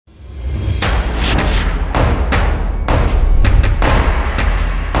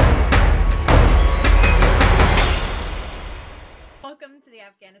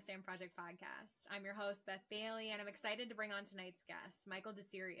Afghanistan Project Podcast. I'm your host, Beth Bailey, and I'm excited to bring on tonight's guest, Michael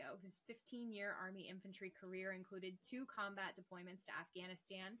DeSerio, whose 15-year Army infantry career included 2 combat deployments to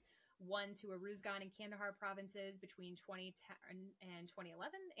Afghanistan, one to Uruzgan and Kandahar provinces between 2010 and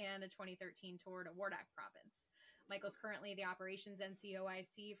 2011, and a 2013 tour to Wardak province. Michael's currently the Operations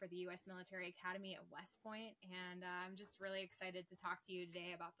NCOIC for the U.S. Military Academy at West Point, and I'm just really excited to talk to you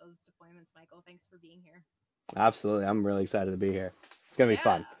today about those deployments, Michael. Thanks for being here. Absolutely. I'm really excited to be here. It's going to be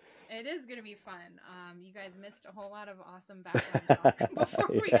fun. It is going to be fun. You guys missed a whole lot of awesome background talk before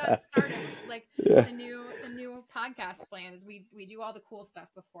we got started, which is like the new podcast plan is we do all the cool stuff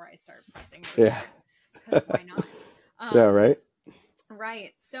before I start pressing. Yeah. Because why not? Yeah, right.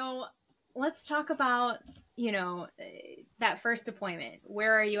 Right. So let's talk about, that first deployment.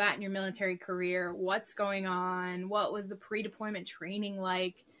 Where are you at in your military career? What's going on? What was the pre-deployment training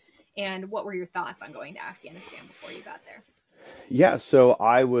like? And what were your thoughts on going to Afghanistan before you got there? Yeah, so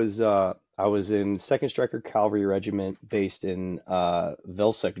I was in Second Striker Cavalry Regiment based in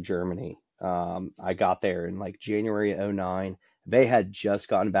Vilseck, Germany. I got there in like January of 2009. They had just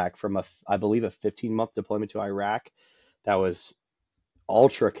gotten back from I believe a 15-month deployment to Iraq that was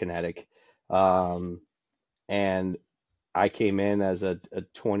ultra kinetic. And I came in as a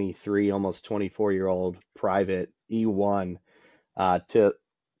 23, almost 24-year-old private E1 to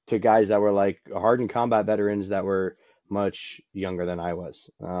guys that were like hardened combat veterans that were much younger than I was.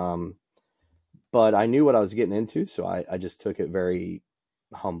 But I knew what I was getting into, so I just took it very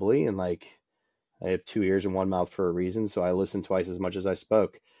humbly, and like I have 2 ears and one mouth for a reason, so I listened twice as much as I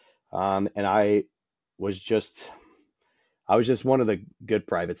spoke. And I was just one of the good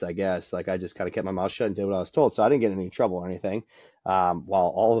privates, I guess. Like I just kind of kept my mouth shut and did what I was told, so I didn't get in any trouble or anything.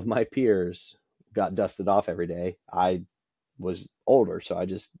 While all of my peers got dusted off every day, I was older, so I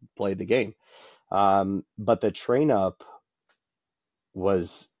just played the game. But the train up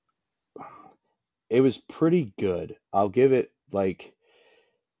was pretty good. I'll give it, like,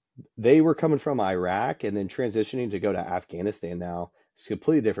 they were coming from Iraq and then transitioning to go to Afghanistan now. It's a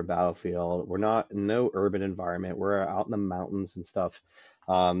completely different battlefield. We're not in no urban environment. We're out in the mountains and stuff.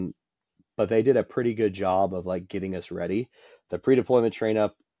 But they did a pretty good job of like getting us ready. The pre-deployment train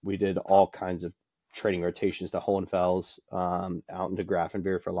up, we did all kinds of training rotations to Hohenfels, out into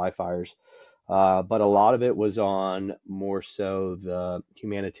Grafenwehr for live fires. But a lot of it was on more so the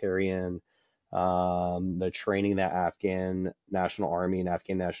humanitarian, the training that Afghan National Army and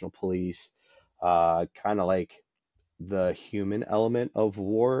Afghan National Police, kind of like the human element of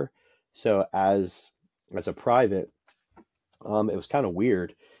war. So as a private, it was kind of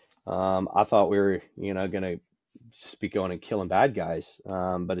weird. I thought we were, going to just be going and killing bad guys.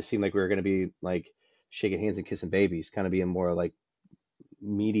 But it seemed like we were going to be like shaking hands and kissing babies, kind of being more like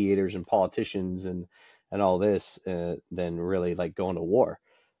mediators and politicians and all this, than really like going to war.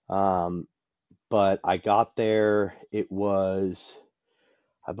 But I got there, I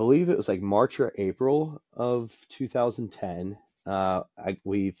believe it was like March or April of 2010.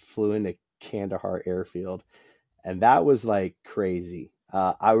 We flew into Kandahar airfield, and that was like crazy.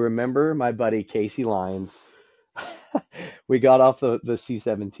 I remember my buddy Casey Lyons. We got off the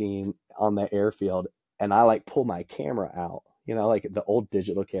C-17 on the airfield, and I like pulled my camera out, like the old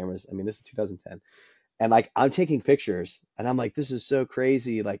digital cameras. I mean, this is 2010. And like I'm taking pictures, and I'm like, this is so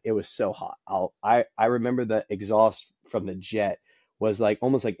crazy. Like it was so hot. I remember the exhaust from the jet was like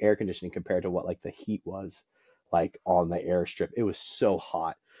almost like air conditioning compared to what like the heat was like on the airstrip. It was so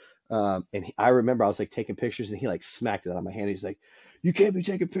hot. I remember I was like taking pictures, and he like smacked it out of my hand. He's like, you can't be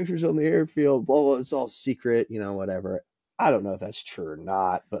taking pictures on the airfield. Blah, blah, it's all secret, whatever. I don't know if that's true or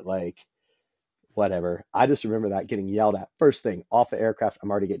not, but like, whatever. I just remember that getting yelled at. First thing off the aircraft, I'm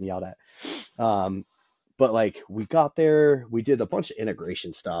already getting yelled at. But like we got there, we did a bunch of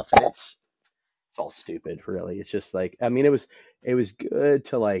integration stuff, and it's all stupid, really. It's just like, I mean, it was good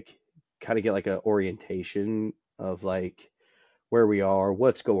to like kind of get like an orientation of like where we are,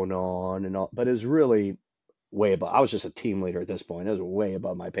 what's going on, and all, but it was really way above. I was just a team leader at this point. It was way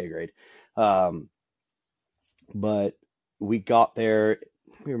above my pay grade. But we got there.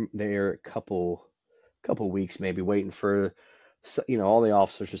 We were there a couple weeks, maybe waiting for, all the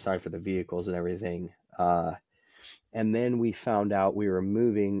officers to sign for the vehicles and everything. And then we found out we were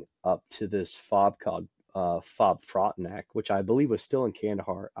moving up to this fob called Fob Frontenac, which I believe was still in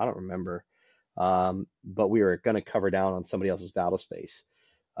Kandahar. I don't remember. But we were going to cover down on somebody else's battle space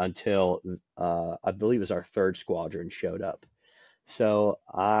until I believe it was our 3rd squadron showed up. So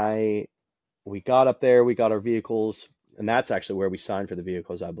we got up there, we got our vehicles, and that's actually where we signed for the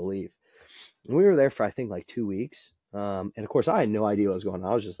vehicles, I believe. And we were there for I think like 2 weeks. And of course I had no idea what was going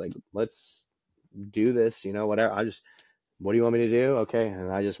on. I was just like, let's do this, whatever. I just what do you want me to do? Okay.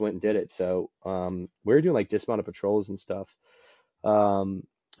 And I just went and did it. So we were doing like dismounted patrols and stuff um,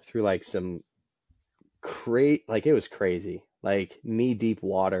 through like some like it was crazy, like knee deep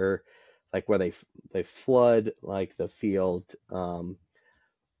water, like where they flood like the field.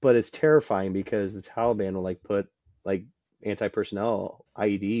 But it's terrifying because the Taliban will like put like anti-personnel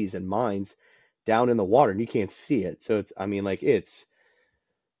IEDs and mines down in the water and you can't see it. So it's, I mean, like it's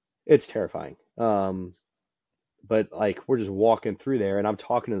terrifying. But like we're just walking through there and I'm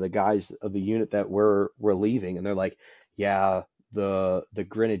talking to the guys of the unit that we're leaving and they're like, yeah, the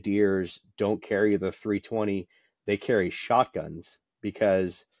grenadiers don't carry the 320, they carry shotguns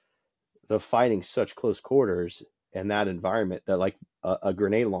because the fighting such close quarters in that environment that like a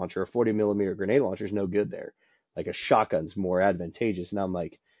grenade launcher, a 40 millimeter grenade launcher is no good there. Like a shotgun's more advantageous. And I'm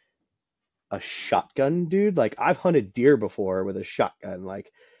like, a shotgun, dude? Like I've hunted deer before with a shotgun.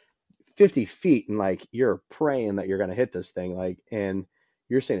 Like 50 feet and like you're praying that you're going to hit this thing like and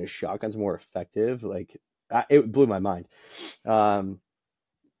you're saying a shotgun's more effective like it blew my mind. um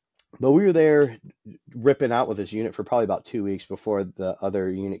but we were there ripping out with this unit for probably about 2 weeks before the other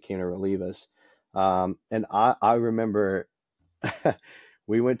unit came to relieve us. And I remember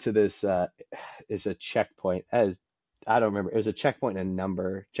we went to this is a checkpoint as I don't remember, it was a checkpoint and a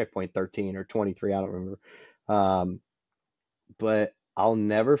number, checkpoint 13 or 23, I don't remember. um but I'll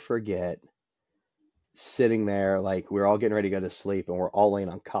never forget sitting there, like we're all getting ready to go to sleep and we're all laying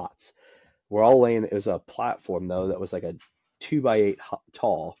on cots. We're all laying, it was a platform though that was like a 2 by 8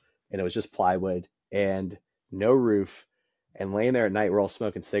 tall and it was just plywood and no roof. And laying there at night, we're all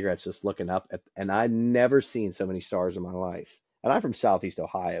smoking cigarettes, just looking up at, and I'd never seen so many stars in my life. And I'm from Southeast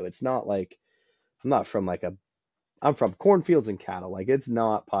Ohio. It's not like, I'm not from like I'm from cornfields and cattle. Like it's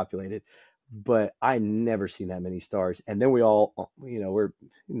not populated, but I never seen that many stars. And then we all, we're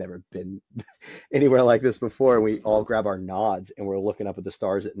never been anywhere like this before. And we all grab our nods and we're looking up at the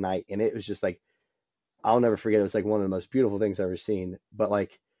stars at night. And it was just like, I'll never forget. It was like one of the most beautiful things I've ever seen. But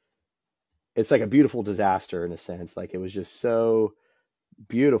like, it's like a beautiful disaster in a sense. Like it was just so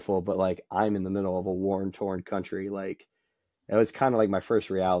beautiful, but like I'm in the middle of a war torn country. Like it was kind of like my first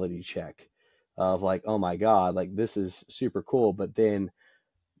reality check of like, oh my God, like this is super cool. But then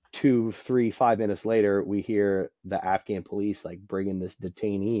 2, 3, 5 minutes later, we hear the Afghan police like bringing this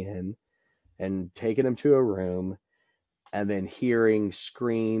detainee in and taking him to a room and then hearing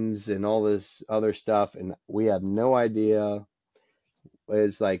screams and all this other stuff. And we have no idea.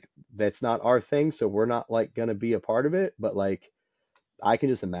 It's like, that's not our thing. So we're not like going to be a part of it. But like, I can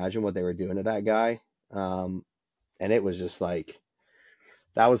just imagine what they were doing to that guy. And it was just like,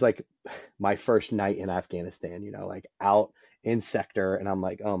 that was like my first night in Afghanistan, like out in sector. And I'm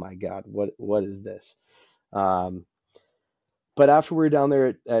like, oh my God, what is this? Um, but after we were down there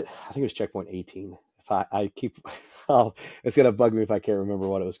at I think it was checkpoint 18. If I keep, oh, it's gonna bug me if I can't remember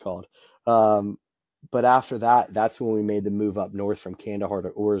what it was called. Um, but after that, that's when we made the move up north from Kandahar to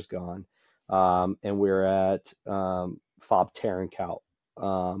Uruzgan, and we're at FOB Tarankout,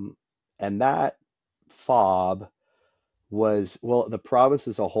 and that FOB was, well, the province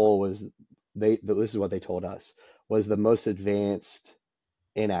as a whole was, this is what they told us, was the most advanced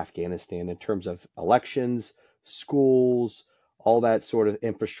in Afghanistan in terms of elections, schools, all that sort of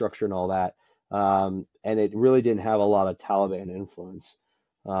infrastructure and all that. And it really didn't have a lot of Taliban influence,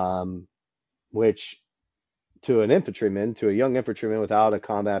 which to a young infantryman without a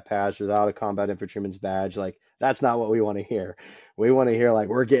combat patch, without a combat infantryman's badge, like that's not what we want to hear. We want to hear like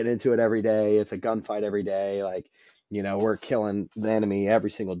we're getting into it every day. It's a gunfight every day. Like, we're killing the enemy every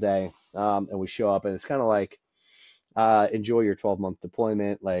single day. And we show up and it's kind of like, enjoy your 12-month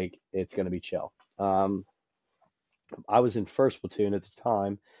deployment. Like it's going to be chill. I was in first platoon at the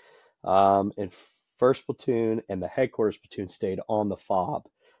time. And first platoon and the headquarters platoon stayed on the FOB.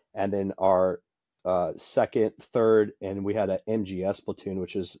 And then our second, third, and we had an MGS platoon,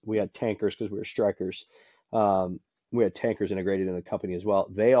 which is, we had tankers because we were strikers. We had tankers integrated in the company as well.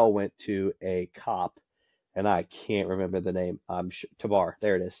 They all went to a COP, and I can't remember the name. Tabar.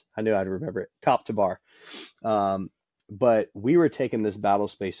 There it is. I knew I'd remember it. COP Tabar. But we were taking this battle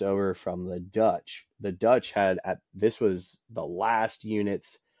space over from the Dutch. The Dutch this was the last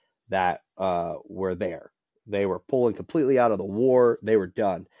units that were there. They were pulling completely out of the war. They were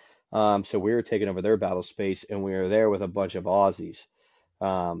done. So we were taking over their battle space, and we were there with a bunch of Aussies.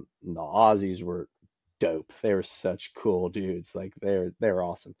 The Aussies were dope. They were such cool dudes. Like they were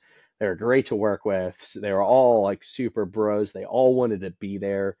awesome. They were great to work with. They were all like super bros. They all wanted to be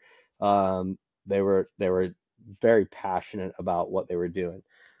there. They were very passionate about what they were doing.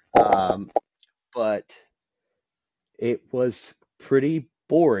 But it was pretty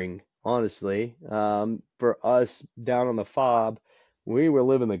boring honestly. For us down on the fob, we were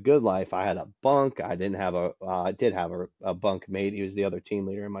living the good life. I had a bunk. I did have a bunk mate. He was the other team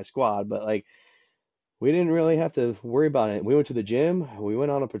leader in my squad, but like we didn't really have to worry about it. We went to the gym, we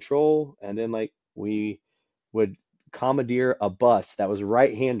went on a patrol, and then like we would commandeer a bus that was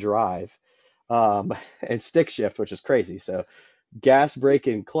right-hand drive, and stick shift, which is crazy. So gas, brake,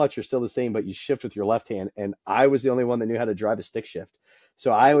 and clutch are still the same, but you shift with your left hand. And I was the only one that knew how to drive a stick shift.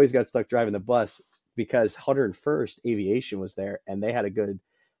 So I always got stuck driving the bus because 101st Aviation was there and they had a good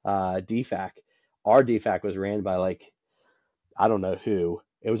DFAC. Our DFAC was ran by like, I don't know who.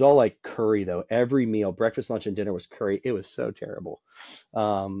 It was all like curry though. Every meal, breakfast, lunch, and dinner was curry. It was so terrible.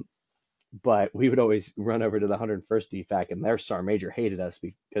 Um, but we would always run over to the 101st DFAC and their sergeant major hated us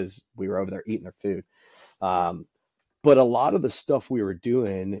because we were over there eating their food. Um, but a lot of the stuff we were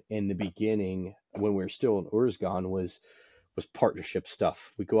doing in the beginning when we were still in Uruzgan was partnership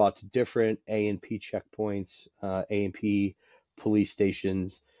stuff. We go out to different A&P checkpoints, A&P police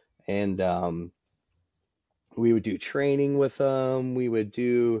stations, and we would do training with them. We would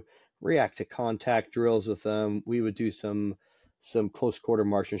do react to contact drills with them. We would do some close quarter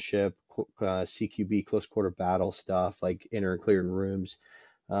marksmanship, CQB, close quarter battle stuff like enter and clear in rooms.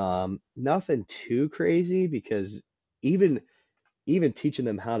 Nothing too crazy because even even teaching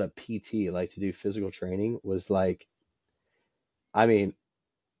them how to PT, like to do physical training, was like, I mean,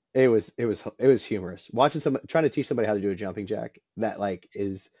 it was humorous. Watching some trying to teach somebody how to do a jumping jack that like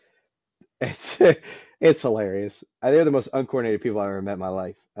is it's it's hilarious. They're the most uncoordinated people I've ever met in my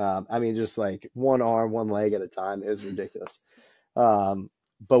life. I mean, just like one arm, one leg at a time. It was ridiculous. Um,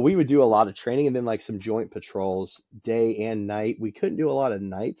 but we would do a lot of training and then like some joint patrols day and night. We couldn't do a lot of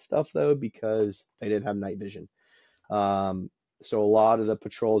night stuff though because they didn't have night vision. Um, so a lot of the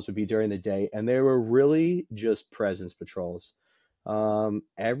patrols would be during the day, and they were really just presence patrols.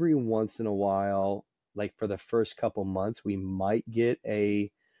 Every once in a while, like for the first couple months, we might get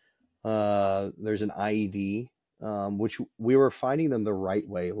there's an IED, which we were finding them the right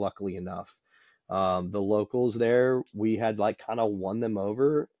way, luckily enough. The locals there, we had like kind of won them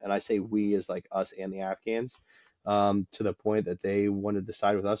over, and I say we as like us and the Afghans, to the point that they wanted to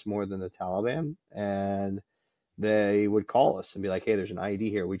side with us more than the Taliban, and they would call us and be like, "Hey, there's an IED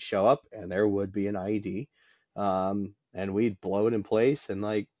here." We'd show up, and there would be an IED, and we'd blow it in place, and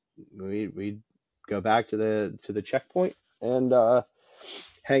like we'd go back to the checkpoint and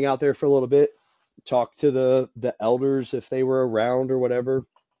hang out there for a little bit, talk to the elders if they were around or whatever,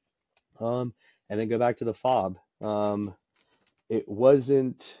 um, and then go back to the fob. It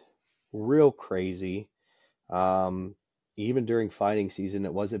wasn't real crazy. Um, Even during fighting season,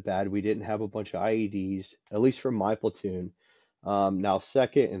 it wasn't bad. We didn't have a bunch of IEDs, at least for my platoon. Now,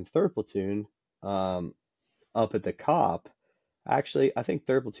 second and third platoon, um, up at the COP, actually, I think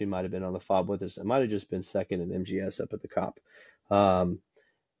third platoon might have been on the fob with us. It might have just been second and MGS up at the COP. Um,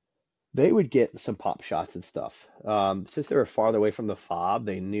 they would get some pop shots and stuff. Since they were farther away from the fob,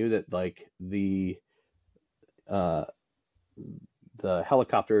 they knew that like uh, the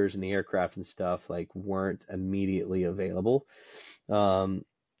helicopters and the aircraft and stuff like weren't immediately available. Um,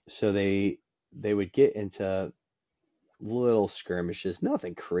 so they would get into little skirmishes,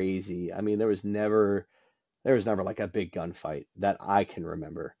 nothing crazy. I mean, there was never like a big gunfight that I can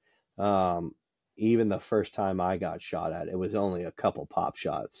remember. Um, Even the first time I got shot at, it was only a couple pop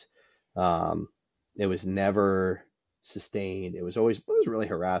shots. Um, it was never sustained. It was really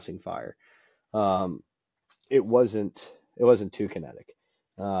harassing fire. Um, it wasn't too kinetic.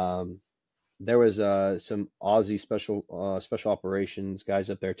 Um, there was some Aussie special operations guys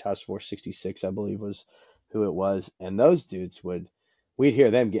up there, Task Force 66, I believe was who it was, and those dudes we'd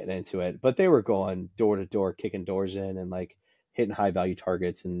hear them getting into it, but they were going door to door, kicking doors in and like hitting high value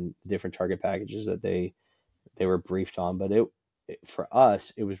targets and different target packages that they were briefed on. But for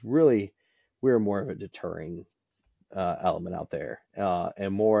us, it was really we were more of a deterring element out there,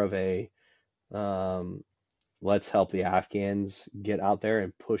 and more of a um, let's help the Afghans get out there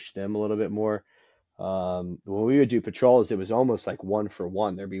and push them a little bit more. When we would do patrols, it was almost like one for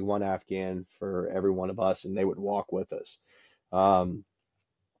one. There'd be one Afghan for every one of us, and they would walk with us. Um,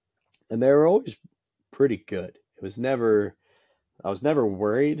 and they were always pretty good. I was never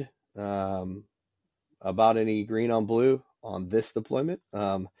worried about any green on blue on this deployment,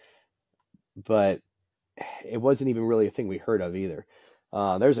 but it wasn't even really a thing we heard of either.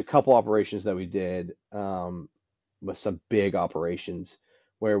 There's a couple operations that we did with some big operations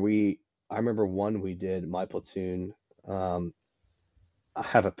where I remember one we did, my platoon. Um, I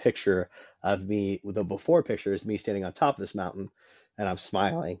have a picture of me. The before picture is me standing on top of this mountain and I'm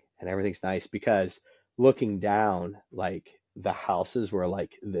smiling and everything's nice because looking down, like the houses were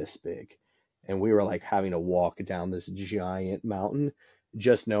like this big, and we were like having to walk down this giant mountain,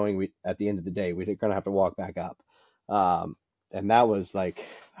 just knowing we at the end of the day we're gonna have to walk back up. Um, and that was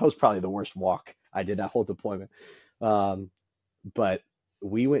probably the worst walk I did that whole deployment. Um, but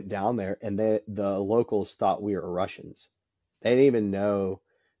we went down there, and the locals thought we were Russians. They didn't even know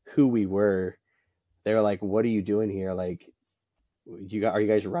who we were. They were like, "What are you doing here? Like, are you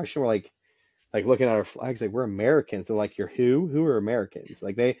guys Russian?" We're like looking at our flags, like we're Americans. They're like, "You're who? Who are Americans?"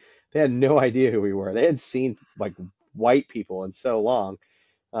 Like they had no idea who we were. They hadn't seen like white people in so long.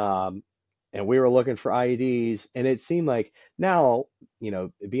 Um, and we were looking for IEDs, and it seemed like now,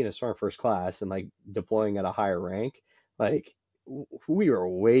 being a sergeant first class and like deploying at a higher rank, like we were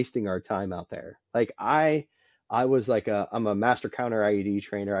wasting our time out there. Like I was like I'm a master counter IED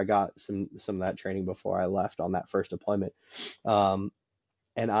trainer. I got some of that training before I left on that first deployment. Um,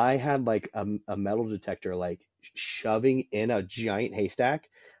 and I had like a metal detector like shoving in a giant haystack.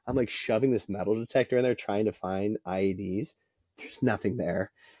 I'm like shoving this metal detector in there trying to find IEDs. There's nothing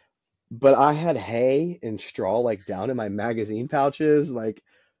there. But I had hay and straw like down in my magazine pouches, like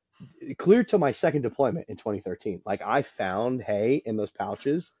clear to my second deployment in 2013. Like I found hay in those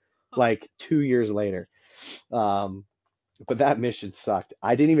pouches like 2 years later. Um, but that mission sucked.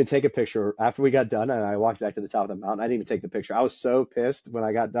 I didn't even take a picture after we got done, and I walked back to the top of the mountain. I didn't even take the picture. I was so pissed when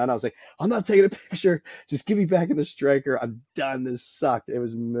I got done. I was like, I'm not taking a picture. Just give me back in the striker. I'm done. This sucked. It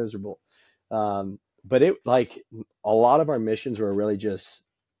was miserable. But it like a lot of our missions were really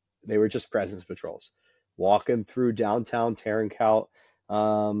they were just presence patrols, walking through downtown Tarancalt.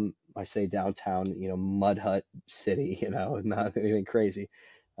 I say downtown, Mud Hut City, not anything crazy.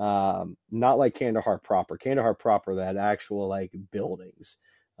 Not like Kandahar proper. Kandahar proper, that actual like buildings.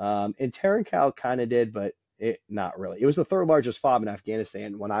 And Tarancalt kind of did, but it not really. It was the third largest FOB in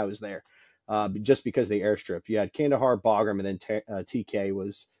Afghanistan when I was there, just because they airstrip. You had Kandahar, Bagram, and then TK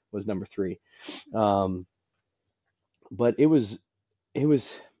was number three. But it was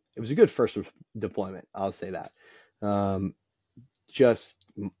a good first deployment. I'll say that. Um, just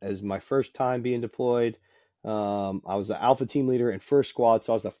as my first time being deployed, I was the alpha team leader in first squad,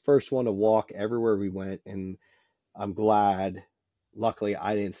 so I was the first one to walk everywhere we went, and I'm glad. Luckily,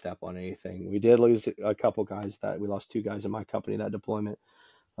 I didn't step on anything. We did lose a couple guys we lost two guys in my company that deployment,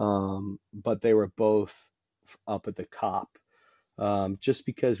 but they were both up at the COP, just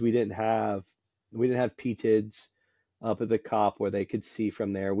because we didn't have PTIDs up at the COP where they could see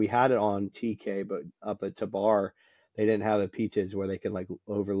from there. We had it on TK, but up at Tabar, they didn't have the PTIDs where they could like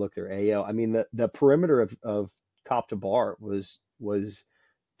overlook their AO. I mean, the perimeter of COP Tabar was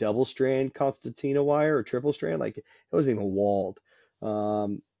double strand concertina wire or triple strand. Like it wasn't even walled.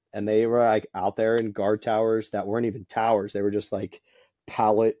 And they were like out there in guard towers that weren't even towers. They were just like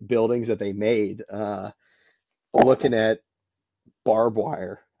pallet buildings that they made, looking at barbed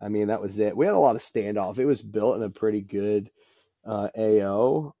wire. I mean, that was it. We had a lot of standoff. It was built in a pretty good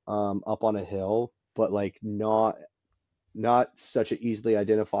AO, up on a hill, but like not such an easily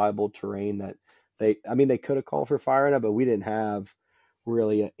identifiable terrain that they could have called for fire in it, but we didn't have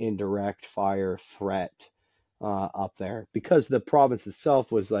really an indirect fire threat up there because the province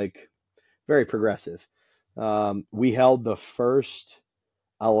itself was like very progressive. We held the first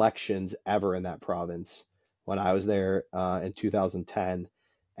elections ever in that province when I was there in 2010,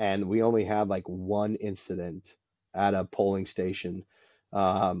 and we only had like one incident at a polling station.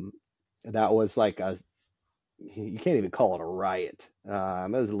 Um, that was like you can't even call it a riot. It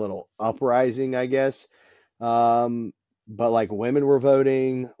was a little uprising, I guess. But like women were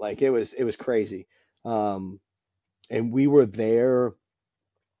voting, like it was crazy. Um, and we were there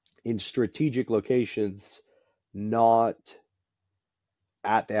in strategic locations, not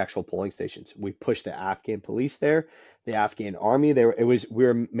at the actual polling stations. We pushed the Afghan police there, the Afghan army there. We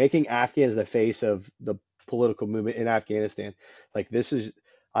were making Afghans the face of the political movement in Afghanistan. Like this is,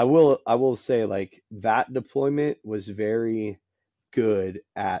 I will say like that deployment was very good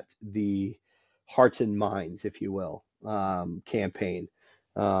at the hearts and minds, if you will, campaign,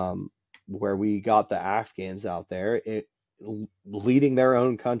 where we got the Afghans out there, leading their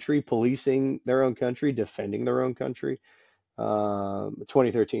own country, policing their own country, defending their own country.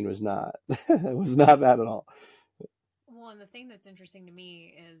 2013 was not it was not that at all. Well, and the thing that's interesting to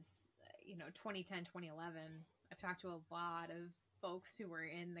me is, 2010, 2011, I've talked to a lot of folks who were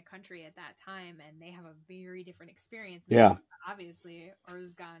in the country at that time, and they have a very different experience. And Yeah, obviously,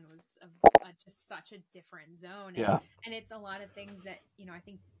 Uruzgan was just such a different zone. yeah, And it's a lot of things that, I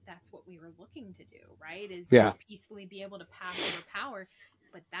think that's what we were looking to do, right? Is yeah, peacefully be able to pass over power.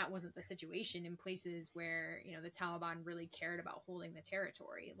 but that wasn't the situation in places where, you know, the Taliban really cared about holding the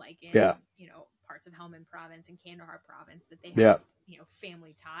territory, like in, Yeah. you know, parts of Helmand province and Kandahar province that they have, Yeah. you know,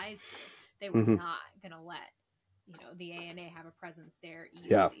 family ties to. They were Mhm. not going to let, you know, the ANA have a presence there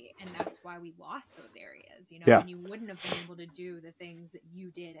Yeah. easily. And that's why we lost those areas, you know, Yeah. and you wouldn't have been able to do the things that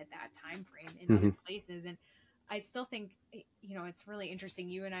you did at that time frame in Mhm. other places. And I still think, you know, it's really interesting.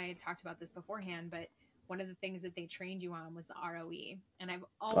 You and I had talked about this beforehand, but one of the things that they trained you on was the ROE. And I've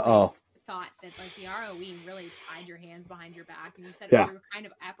always thought that like the ROE really tied your hands behind your back. And you said Yeah. you were kind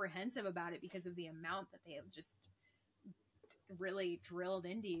of apprehensive about it because of the amount that they have just really drilled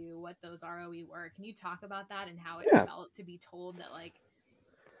into you what those ROE were. Can you talk about that and how it Yeah. felt to be told that like,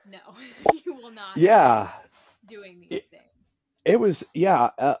 no, you will not Yeah. be doing these things? It was,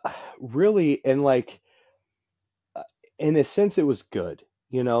 really, and like, in a sense, it was good,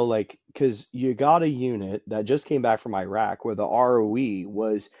 you know, like, because you got a unit that just came back from Iraq where the ROE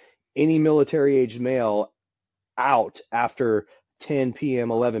was any military aged male out after 10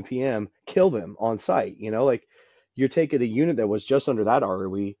 p.m., 11 p.m., kill them on site, you know, like you're taking a unit that was just under that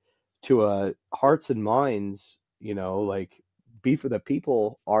ROE to a hearts and minds, you know, like be for the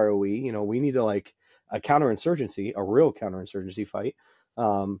people ROE, you know, we need to like a counterinsurgency, a real counterinsurgency fight.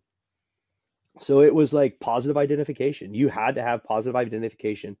 Um, so it was like positive identification. You had to have positive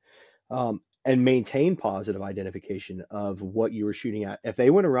identification, and maintain positive identification of what you were shooting at. If they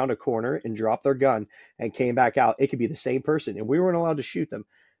went around a corner and dropped their gun and came back out, it could be the same person, and we weren't allowed to shoot them,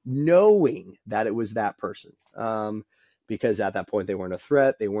 knowing that it was that person. Because at that point they weren't a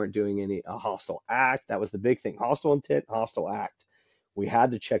threat, they weren't doing a hostile act. That was the big thing: hostile intent, hostile act. We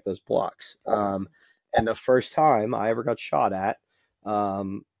had to check those blocks. And the first time I ever got shot at,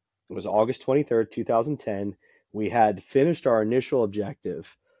 um, it was August 23rd, 2010. We had finished our initial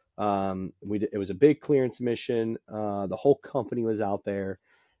objective. It was a big clearance mission. The whole company was out there,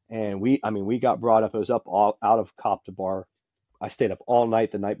 and we got brought up. It was up out of cop to bar. I stayed up all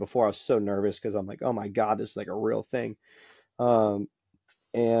night the night before. I was so nervous because I'm like, oh my God, this is like a real thing. Um,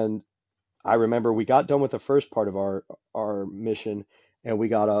 and I remember we got done with the first part of our mission, and we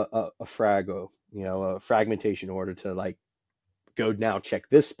got a frago, you know, a fragmentation order to like go now check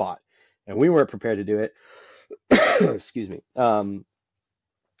this spot, and we weren't prepared to do it. Excuse me.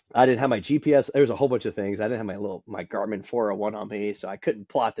 I didn't have my GPS. There was a whole bunch of things. I didn't have my Garmin 401 on me, so I couldn't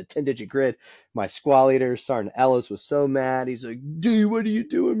plot the 10-digit grid. My squad leader, Sergeant Ellis, was so mad. He's like, "Dude, what are you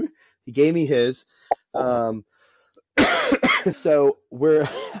doing?" He gave me his. So we're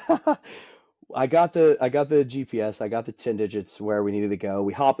I got the GPS. I got the 10 digits where we needed to go.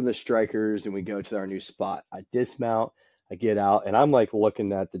 We hop in the strikers and we go to our new spot. I dismount. I get out, and I'm like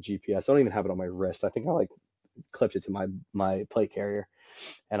looking at the GPS. I don't even have it on my wrist. I think I like clipped it to my plate carrier.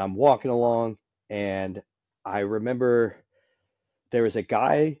 And I'm walking along, and I remember there was a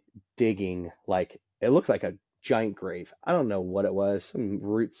guy digging, like it looked like a giant grave. I don't know what it was, some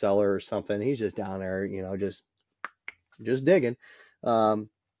root cellar or something. He's just down there, you know, just digging. Um,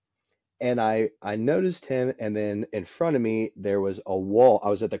 and I noticed him, and then in front of me there was a wall. I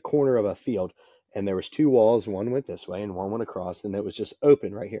was at the corner of a field, and there was two walls. One went this way, and one went across, and it was just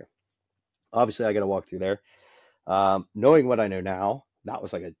open right here. Obviously, I got to walk through there. Knowing what I know now, that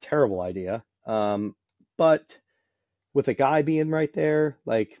was like a terrible idea. But with a guy being right there,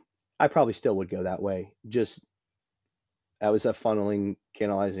 like I probably still would go that way. Just that was a funneling,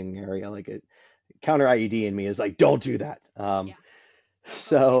 canalizing area. Like a counter IED in me is like, don't do that. Yeah.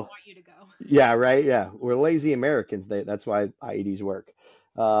 So Want you to go. yeah, right. Yeah, we're lazy Americans. That's why IEDs work.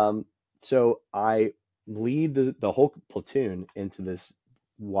 So I lead the whole platoon into this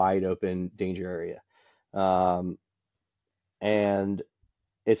wide open danger area. Um, and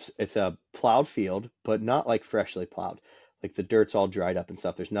it's a plowed field, but not like freshly plowed. Like the dirt's all dried up and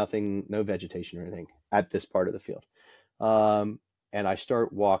stuff. There's nothing, no vegetation or anything at this part of the field. Um, and I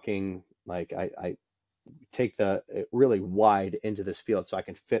start walking, like I take the really wide into this field so I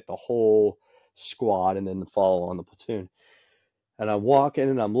can fit the whole squad and then follow on the platoon. And I'm walking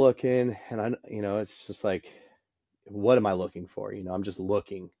and I'm looking, and it's just like, what am I looking for? You know, I'm just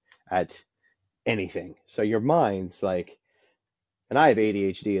looking at anything. So your mind's like, and I have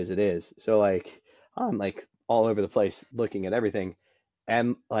ADHD as it is. So like I'm like all over the place looking at everything.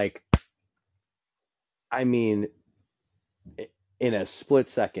 And like, I mean, in a split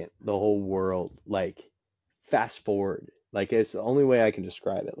second, the whole world, like fast forward, like it's the only way I can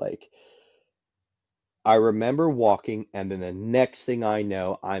describe it. Like I remember walking, and then the next thing I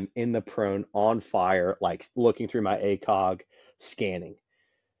know, I'm in the prone on fire, like looking through my ACOG scanning.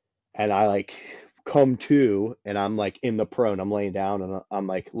 And I like come to, and I'm like in the prone, I'm laying down, and I'm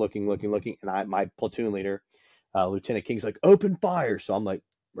like looking, and my platoon leader, Lieutenant King's like, open fire. So I'm like,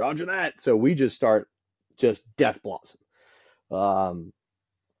 Roger that. So we just start just death blossom.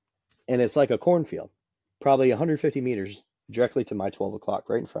 And it's like a cornfield, probably 150 meters directly to my 12 o'clock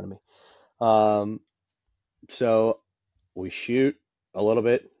right in front of me. Um, so we shoot a little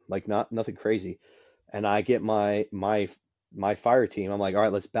bit, like nothing crazy. And I get my fire team. I'm like, all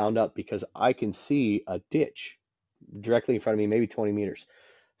right, let's bound up because I can see a ditch directly in front of me, maybe 20 meters.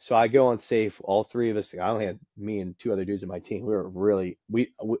 So I go on safe. All three of us. I only had me and two other dudes in my team. We were really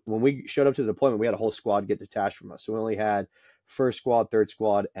when we showed up to the deployment, we had a whole squad get detached from us. So we only had first squad, third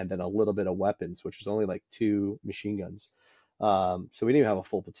squad, and then a little bit of weapons, which was only like 2 machine guns. So we didn't even have a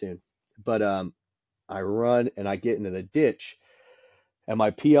full platoon. But I run and I get into the ditch, and my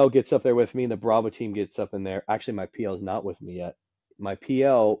PL gets up there with me, and the Bravo team gets up in there. Actually, my PL is not with me yet. My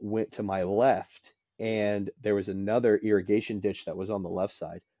PL went to my left, and there was another irrigation ditch that was on the left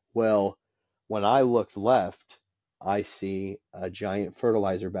side. Well, when I looked left, I see a giant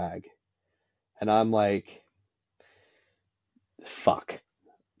fertilizer bag. And I'm like, fuck,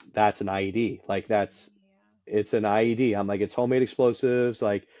 that's an IED. Like it's an IED. I'm like, it's homemade explosives.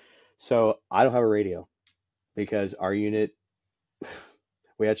 Like, so I don't have a radio because our unit,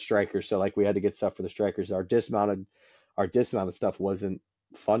 we had strikers. So like we had to get stuff for the strikers. Our dismounted stuff wasn't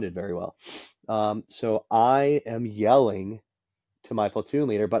funded very well. So I am yelling to my platoon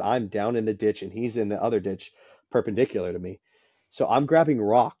leader, but I'm down in the ditch and he's in the other ditch perpendicular to me. So I'm grabbing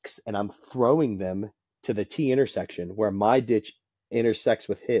rocks and I'm throwing them to the T intersection where my ditch intersects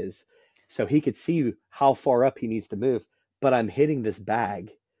with his. So he could see how far up he needs to move. But I'm hitting this bag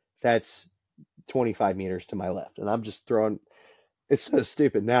that's 25 meters to my left. And I'm just throwing, it's so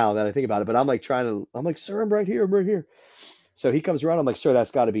stupid now that I think about it, but I'm like I'm like, sir, I'm right here. I'm right here. So he comes around. I'm like, sir, that's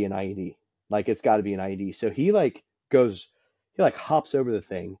got to be an IED. Like, it's got to be an IED. So he like hops over the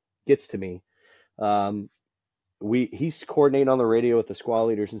thing, gets to me. Um, he's coordinating on the radio with the squad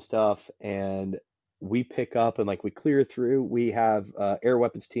leaders and stuff, and we pick up and like we clear through. We have air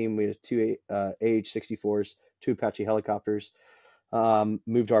weapons team. We have two AH-64s, two Apache helicopters.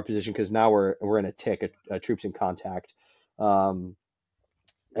 Moved to our position because now we're in a tick, a troops in contact. Um,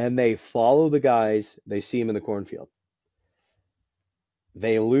 and they follow the guys. They see him in the cornfield.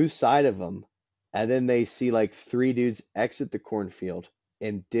 They lose sight of him, and then they see like three dudes exit the cornfield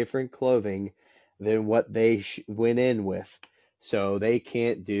in different clothing than what they went in with. So they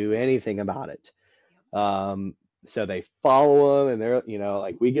can't do anything about it. So they follow them, and they're,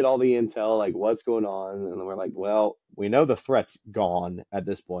 like, we get all the intel, like what's going on, and we're like, well, we know the threat's gone at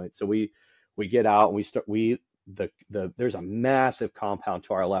this point. So we get out and there's a massive compound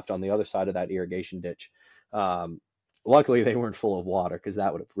to our left on the other side of that irrigation ditch. Luckily they weren't full of water because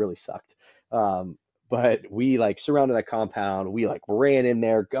that would have really sucked. But we like surrounded that compound. We like ran in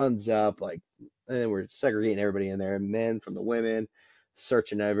there, guns up, like, and we're segregating everybody in there, men from the women,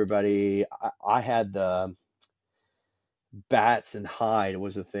 searching everybody. I had the bats and hide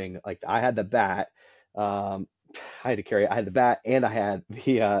was the thing. Like I had the bat. I had the bat, and I had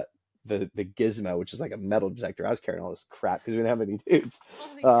the gizmo, which is like a metal detector. I was carrying all this crap because we didn't have any dudes.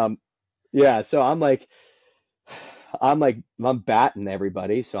 Yeah, so I'm batting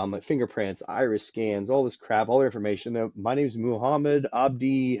everybody. So I'm like fingerprints, iris scans, all this crap, all the information. My name's Muhammad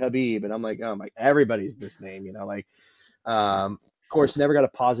Abdi Habib, and I'm like, oh my, everybody's this name, of course, never got a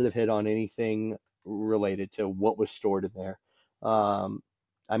positive hit on anything related to what was stored in there. I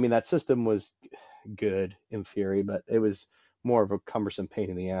mean, that system was good in theory, but it was more of a cumbersome pain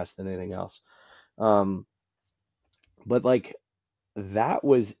in the ass than anything else. But like that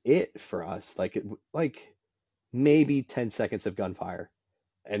was it for us. Like maybe 10 seconds of gunfire,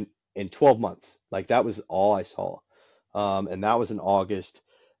 and in 12 months, like that was all I saw. And that was in August.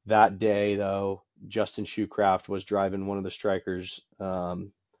 That day, though, Justin Shoecraft was driving one of the strikers.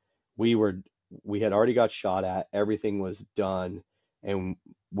 We had already got shot at. Everything was done, and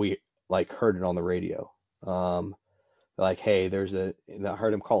we like heard it on the radio. Like, hey, I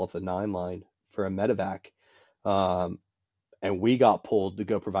heard him call up the 9 line for a medevac. And we got pulled to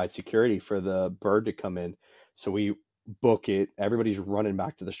go provide security for the bird to come in. So we book it. Everybody's running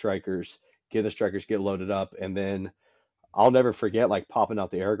back to the strikers, get loaded up. And then I'll never forget like popping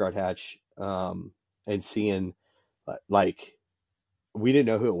out the air guard hatch, and seeing like, we didn't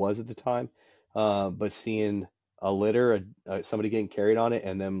know who it was at the time, but seeing a litter, somebody getting carried on it,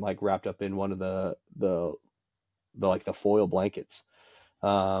 and then like wrapped up in one of the like the foil blankets.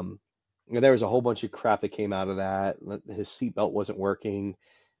 And there was a whole bunch of crap that came out of that. His seatbelt wasn't working.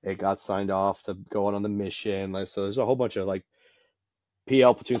 It got signed off to go on the mission. Like, so there's a whole bunch of like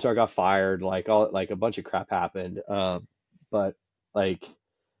PL platoon sergeant got fired. Like a bunch of crap happened. But like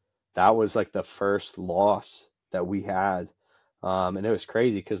that was like the first loss that we had. And it was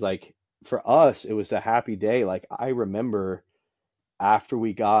crazy because like for us, it was a happy day. Like I remember after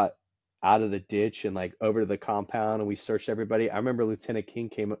we got out of the ditch and like over to the compound and we searched everybody. I remember Lieutenant King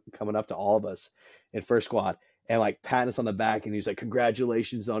coming up to all of us in first squad and like patting us on the back and he's like,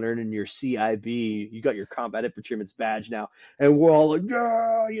 "Congratulations on earning your CIB. You got your combat infantryman's badge now." And we're all like,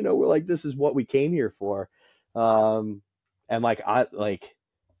 "Yeah," we're like, this is what we came here for. And like I like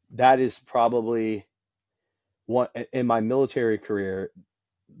that is probably one in my military career,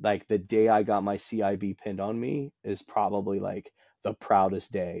 like the day I got my CIB pinned on me is probably like the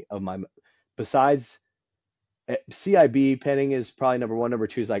proudest day of my, besides CIB pinning is probably number one. Number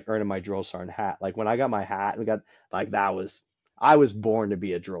two is like earning my drill sergeant hat. Like when I got my hat and got like I was born to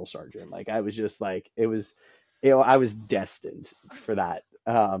be a drill sergeant. Like I was just like, it was, I was destined for that.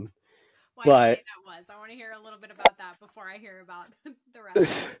 Why do you But say that was? I want to hear a little bit about that before I hear about the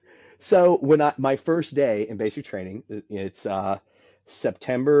rest. so when my first day in basic training, it's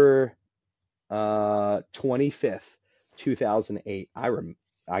September 25th, 2008.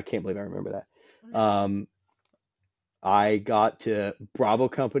 I can't believe I remember that. I got to Bravo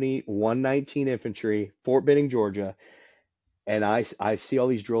Company 119 Infantry, Fort Benning, Georgia, and I see all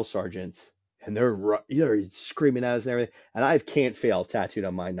these drill sergeants and they're screaming at us and everything, and I have "Can't Fail" tattooed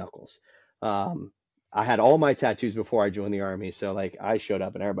on my knuckles. I had all my tattoos before I joined the Army, so like I showed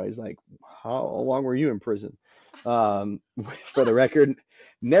up and everybody's like, "How long were you in prison?" For the record,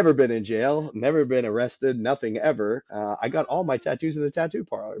 never been in jail, never been arrested, nothing ever. I got all my tattoos in the tattoo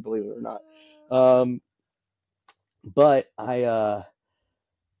parlor, believe it or not. But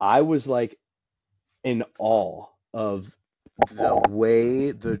I was like in awe of the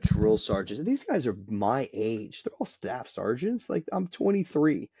way the drill sergeants, and these guys are my age. They're all staff sergeants. Like I'm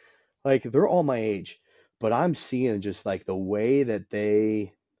 23. Like they're all my age, but I'm seeing just like the way that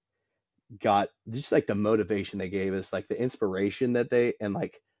they got, just like the motivation they gave us, like the inspiration that and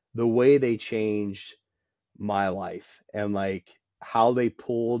like the way they changed my life and like how they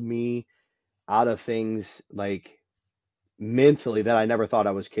pulled me out of things like mentally that I never thought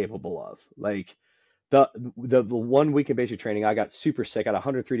I was capable of. Like the 1 week in basic training, I got super sick at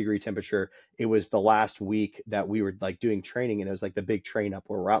 103-degree temperature. It was the last week that we were like doing training, and it was like the big train up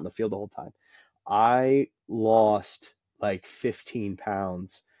where we're out in the field the whole time. I lost like 15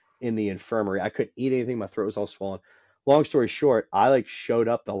 pounds in the infirmary. I couldn't eat anything. My throat was all swollen. Long story short, I like showed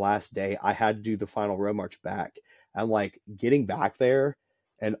up the last day. I had to do the final road march back. I'm like getting back there,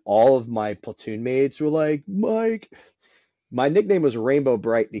 and all of my platoon mates were like, "Mike," my nickname was Rainbow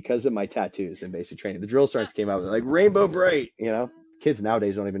Bright because of my tattoos in basic training. The drill sergeants came out with like Rainbow Bright, Kids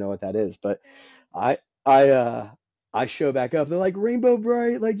nowadays don't even know what that is, but I I show back up. They're like, "Rainbow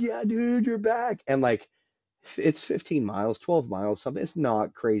Bright," like, "Yeah, dude, you're back." And like it's 15 miles, 12 miles, something. It's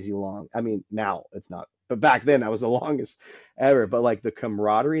not crazy long. I mean, now it's not, but back then that was the longest ever. But like the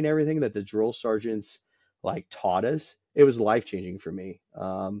camaraderie and everything that the drill sergeants like taught us, it was life changing for me.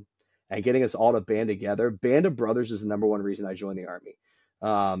 And getting us all to band together. Band of brothers is the number one reason I joined the Army.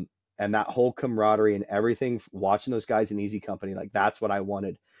 And that whole camaraderie and everything, watching those guys in easy company, like that's what I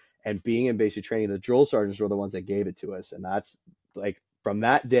wanted. And being in basic training, the drill sergeants were the ones that gave it to us. And that's like from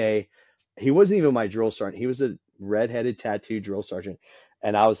that day, he wasn't even my drill sergeant. He was a redheaded tattooed drill sergeant.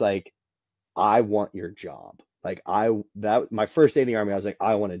 And I was like, "I want your job." Like my first day in the Army, I was like,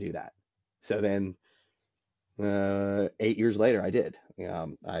 "I want to do that." So then 8 years later, I did.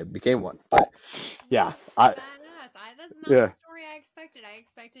 I became one. But yeah, badass. That's not yeah. the story I expected. I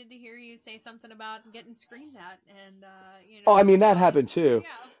expected to hear you say something about getting screamed at, and Oh, I mean that happened too. Yeah,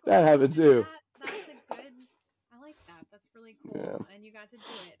 of course. That happened too. That's a good. I like that. That's really cool, Yeah. and you got to do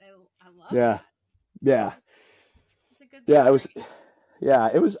it. I love Yeah. that. Yeah. It's a good story. Yeah. It was. Yeah.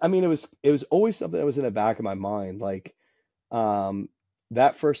 It was. I mean, it was always something that was in the back of my mind. Like,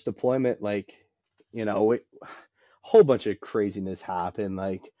 that first deployment, like, whole bunch of craziness happened.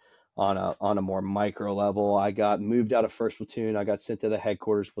 Like on a more micro level, I got moved out of first platoon. I got sent to the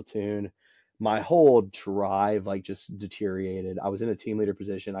headquarters platoon. My whole drive like just deteriorated. I was in a team leader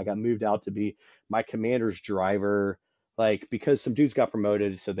position. I got moved out to be my commander's driver, like because some dudes got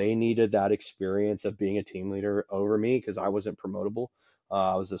promoted, so they needed that experience of being a team leader over me because I wasn't promotable.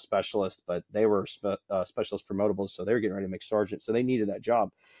 I was a specialist, but they were specialist promotables, so they were getting ready to make sergeant, so they needed that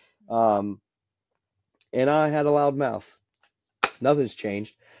job. And I had a loud mouth. Nothing's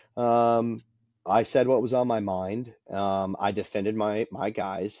changed. I said what was on my mind. I defended my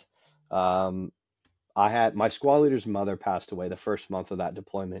guys. I had my squad leader's mother passed away the first month of that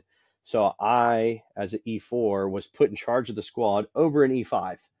deployment. So I, as an E4, was put in charge of the squad over an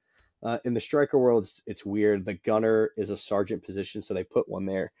E5. In the striker world, it's weird. The gunner is a sergeant position, so they put one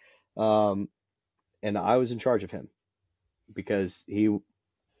there. and I was in charge of him because he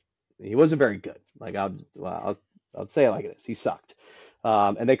wasn't very good. Like I'll say it like it is. He sucked,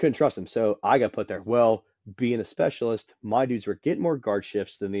 and they couldn't trust him. So I got put there. Well, being a specialist, my dudes were getting more guard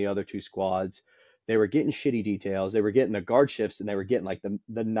shifts than the other two squads. They were getting shitty details. They were getting the guard shifts, and they were getting like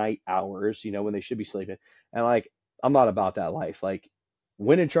the night hours, when they should be sleeping. And like I'm not about that life. Like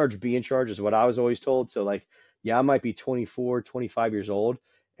when in charge, be in charge is what I was always told. So like, yeah, I might be 24, 25 years old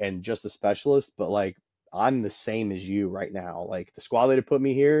and just a specialist, but like I'm the same as you right now. Like the squad leader put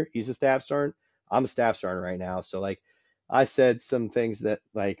me here. He's a staff sergeant. I'm a staff sergeant right now. So like I said some things that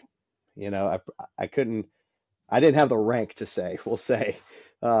like, I couldn't, I didn't have the rank to say, we'll say,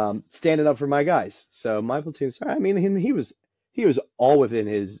 standing up for my guys. So my platoon, I mean, he was all within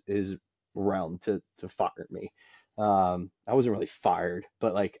his realm to fire me. I wasn't really fired,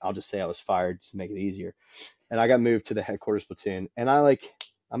 but like, I'll just say I was fired to make it easier. And I got moved to the headquarters platoon, and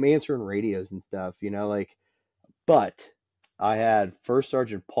I'm answering radios and stuff, but I had First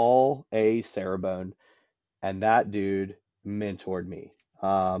Sergeant Paul A. Sarabone, and that dude mentored me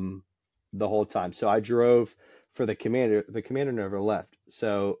the whole time. So I drove for the commander. The commander never left.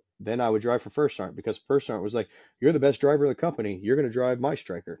 So then I would drive for First Sergeant because First Sergeant was like, "You're the best driver of the company. You're going to drive my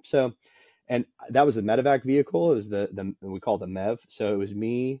striker." So, and that was the medevac vehicle. It was the we call it the MEV. So it was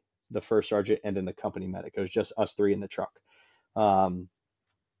me, the First Sergeant, and then the company medic. It was just us three in the truck. And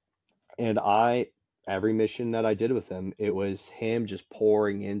every mission that I did with him, it was him just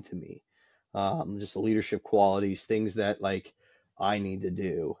pouring into me, just the leadership qualities, things that like I need to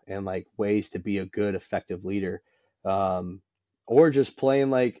do, and like ways to be a good, effective leader, or just playing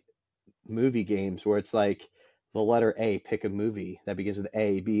like movie games where it's like the letter A, pick a movie that begins with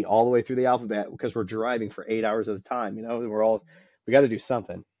A, B, all the way through the alphabet because we're driving for 8 hours at a time. We got to do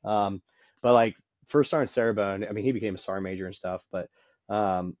something. But like First Sergeant Sarabone, I mean, he became a sergeant major and stuff, but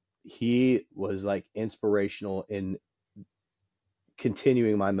he was like inspirational in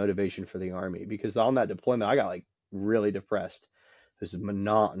continuing my motivation for the Army because on that deployment, I got like really depressed. This is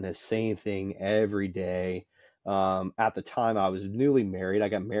monotonous, same thing every day. At the time, I was newly married. I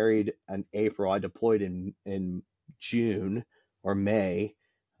got married in April. I deployed in June or May.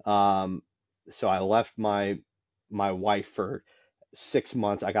 So I left my wife for 6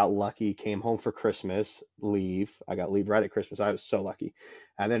 months. I got lucky, came home for Christmas leave. I got leave right at Christmas. I was so lucky.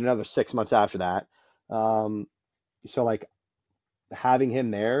 And then another 6 months after that. So like having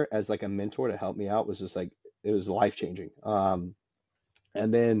him there as like a mentor to help me out was just like, it was life changing.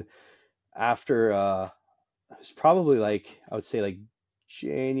 And then after, it was probably like, I would say like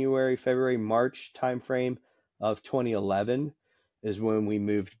January, February, March timeframe of 2011 is when we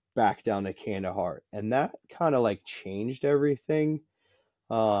moved back down to Kandahar. And that kind of like changed everything.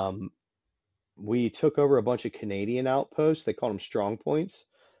 We took over a bunch of Canadian outposts. They called them strong points.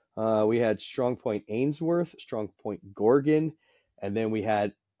 We had strong point Ainsworth, strong point Gorgon, and then we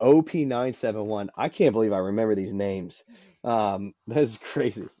had OP971. I can't believe I remember these names. That's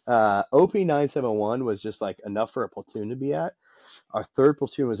crazy. OP971 was just like enough for a platoon to be at. Our third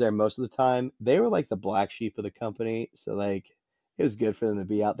platoon was there most of the time. They were like the black sheep of the company. So like it was good for them to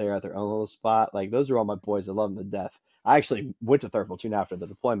be out there at their own little spot. Like those are all my boys. I love them to death. I actually went to third platoon after the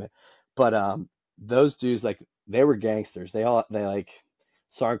deployment, but those dudes, like they were gangsters. They like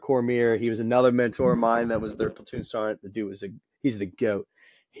Sergeant Cormier. He was another mentor of mine that was their platoon sergeant. The dude he's the goat.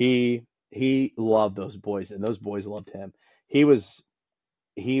 He loved those boys, and those boys loved him. He was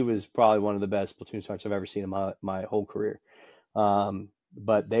probably one of the best platoon sergeants I've ever seen in my whole career.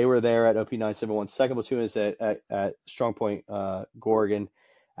 But they were there at OP971. Second platoon is at Strong Point Gorgon,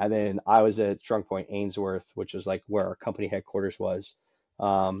 and then I was at Strong Point Ainsworth, which is like where our company headquarters was.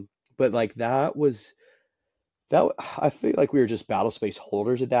 But like that I feel like we were just battle space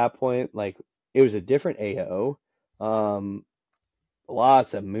holders at that point. Like it was a different AO.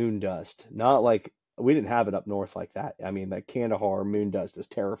 Lots of moon dust. Not like we didn't have it up north like that. I mean, the Kandahar moon dust is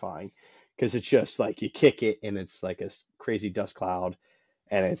terrifying because it's just like you kick it and it's like a crazy dust cloud,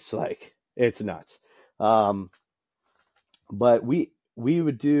 and it's like it's nuts. But we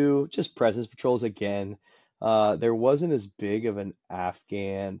would do just presence patrols again. There wasn't as big of an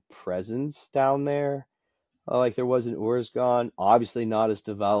Afghan presence down there, like there was in Uruzgan. Obviously not as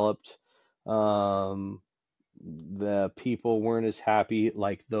developed. The people weren't as happy.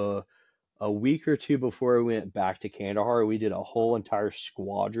 Like a week or two before we went back to Kandahar, we did a whole entire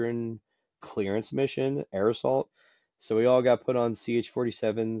squadron clearance mission, air assault. So we all got put on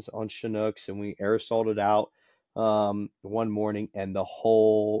CH-47s on Chinooks, and we air assaulted out one morning, and the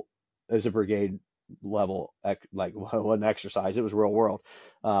whole, as a brigade level, like what an exercise. It was real world.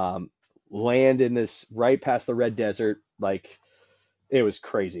 Land in this right past the Red Desert, like it was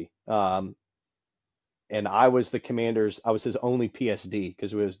crazy. and I was the commander's. I was his only PSD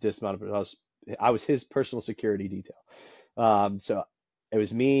because we was dismounted. But I was his personal security detail. So it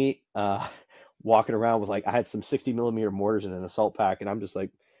was me walking around with like I had some 60 millimeter mortars in an assault pack, and I'm just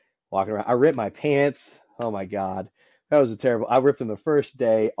like walking around. I ripped my pants. Oh my God. That was a terrible. I ripped them the first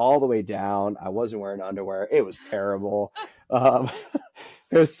day all the way down. I wasn't wearing underwear. It was terrible. Um,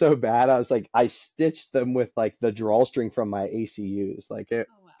 it was so bad. I was like, I stitched them with like the drawstring from my ACUs. Oh,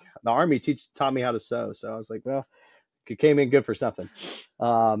 wow. The Army taught me how to sew. So I was like, well, it came in good for something.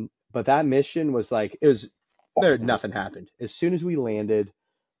 But that mission was like, nothing happened. As soon as we landed,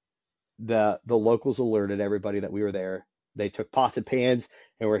 the locals alerted everybody that we were there. They took pots and pans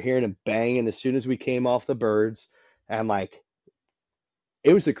and we're hearing them banging as soon as we came off the birds. And like,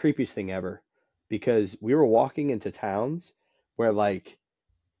 it was the creepiest thing ever because we were walking into towns where like,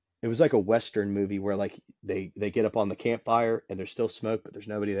 it was like a Western movie where like they get up on the campfire and there's still smoke, but there's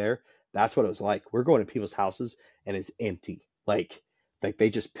nobody there. That's what it was like. We're going to people's houses and it's empty. Like they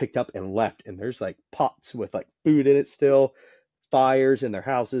just picked up and left and there's like pots with like food in it still, fires in their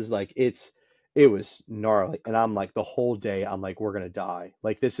houses. Like it was gnarly. And I'm like the whole day I'm like, we're gonna die.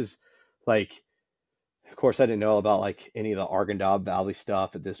 Like this is like of course I didn't know about like any of the Arghandab Valley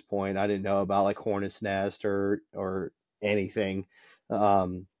stuff at this point. I didn't know about like Hornet's Nest or anything.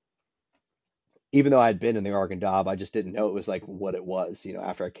 Um Even though I'd been in the Arghandab, I just didn't know it was like what it was,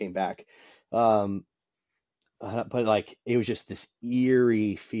 after I came back. Um but like it was just this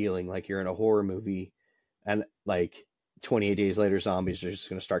eerie feeling like you're in a horror movie and like 28 days later zombies are just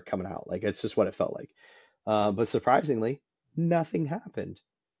going to start coming out. Like it's just what it felt like. But surprisingly, nothing happened.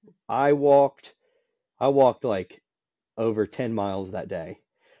 I walked I walked like over 10 miles that day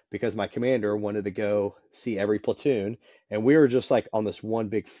because my commander wanted to go see every platoon and we were just like on this one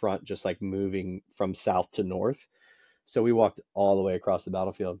big front just like moving from south to north. So we walked all the way across the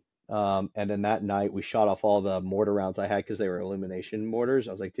battlefield. And then that night we shot off all the mortar rounds I had because they were illumination mortars.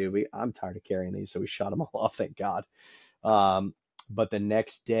 I was like, dude, I'm tired of carrying these. So we shot them all off, thank God. Um, but the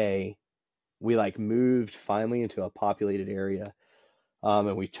next day we like moved finally into a populated area.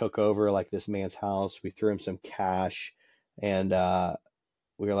 And we took over like this man's house. We threw him some cash and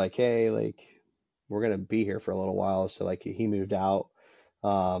we were like, hey, like we're gonna be here for a little while. So like he moved out.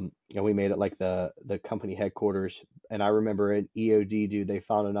 And we made it like the company headquarters. And I remember an EOD dude, they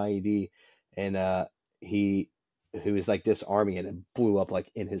found an IED and he who was like disarming it and blew up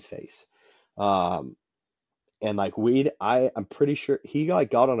like in his face. Um and like I'm pretty sure he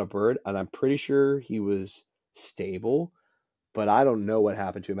like got on a bird and I'm pretty sure he was stable, but I don't know what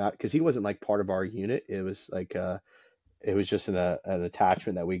happened to him out because he wasn't like part of our unit. It was like it was just an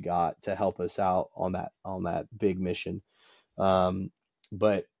attachment that we got to help us out on that big mission. Um,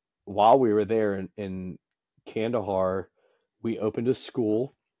 but while we were there in Kandahar, we opened a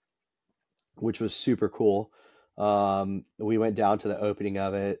school, which was super cool. We went down to the opening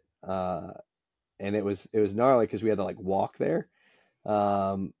of it, and it was gnarly because we had to like walk there.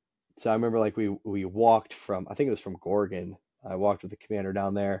 Um, so I remember like we walked from I think it was from Gorgon. I walked with the commander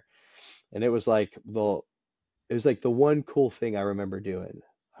down there, and it was like the one cool thing I remember doing.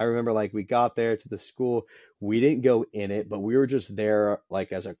 I remember like we got there to the school. We didn't go in it, but we were just there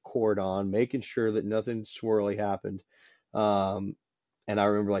like as a cordon, making sure that nothing swirly happened. Um, and I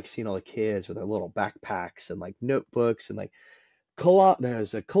remember like seeing all the kids with their little backpacks and like notebooks and like kalam.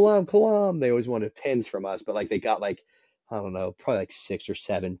 There's a kalam. They always wanted pens from us, but like they got like I don't know, probably like 6 or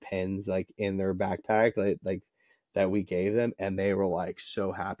 7 pens like in their backpack, like that we gave them, and they were like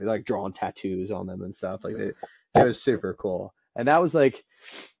so happy, like drawing tattoos on them and stuff. It was super cool. And that was like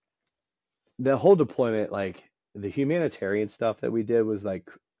the whole deployment, like the humanitarian stuff that we did was like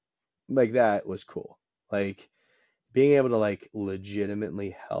that was cool. Like being able to like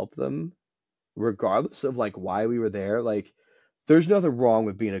legitimately help them, regardless of like why we were there. Like there's nothing wrong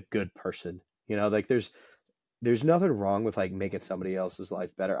with being a good person, like there's nothing wrong with like making somebody else's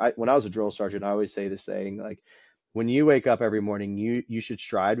life better. When I was a drill sergeant, I always say this saying, like when you wake up every morning, you should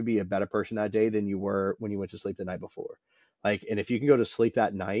strive to be a better person that day than you were when you went to sleep the night before. Like, and if you can go to sleep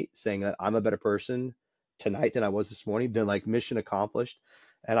that night saying that I'm a better person tonight than I was this morning, then like mission accomplished.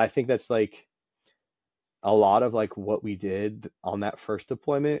 And I think that's like a lot of like what we did on that first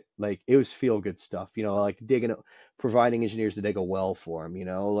deployment. Like it was feel good stuff, like providing engineers to dig a well for them,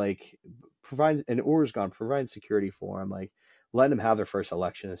 like provide an Uruzgan, providing security for them, like letting them have their first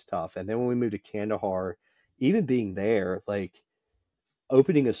election is tough. And then when we moved to Kandahar, even being there, like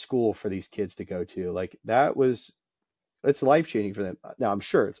opening a school for these kids to go to, like it's life changing for them. Now I'm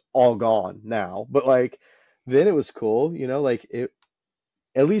sure it's all gone now, but like then it was cool, like it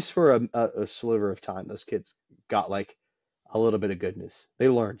at least for a sliver of time, those kids got like a little bit of goodness. They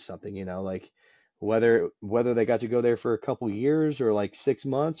learned something, like whether they got to go there for a couple years or like 6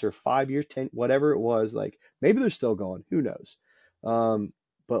 months or 5 years, 10, whatever it was, like maybe they're still going, who knows?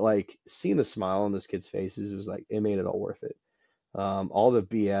 But like seeing the smile on those kids' faces was like, it made it all worth it. All the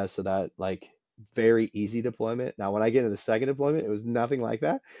BS of that, like very easy deployment. Now, when I get into the second deployment, it was nothing like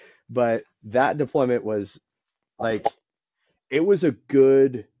that, but that deployment was like, it was a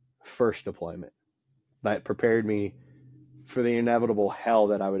good first deployment that prepared me for the inevitable hell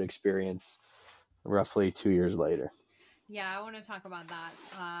that I would experience roughly 2 years later. Yeah, I want to talk about that.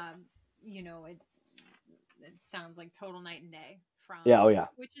 It sounds like total night and day from, Yeah, oh yeah.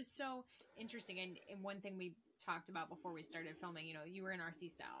 which is so interesting. And one thing we talked about before we started filming, you were in RC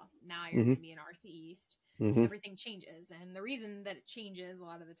South, now you're going to be in RC East. Everything changes, and the reason that it changes a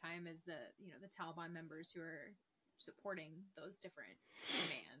lot of the time is the Taliban members who are supporting those different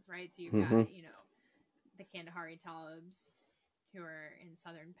commands, right? So you've got the Kandahari Talibs who are in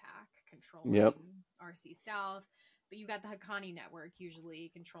Southern Pak controlling RC South, but you've got the Haqqani network usually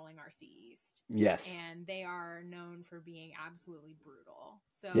controlling RC East. Yes. And they are known for being absolutely brutal.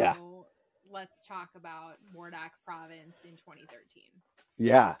 So let's talk about Wardak province in 2013.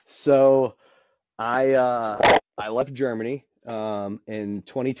 Yeah. So I left Germany in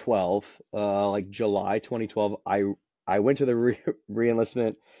 2012, like July 2012. I went to the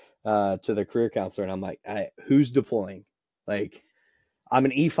re-enlistment to the career counselor, and I'm like, who's deploying? Like, I'm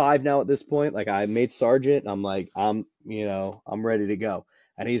an E5 now at this point. Like, I made sergeant, and I'm like, I'm ready to go.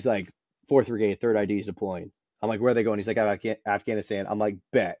 And he's like, 4th Brigade, 3rd ID is deploying. I'm like, where are they going? He's like, Afghanistan. I'm like,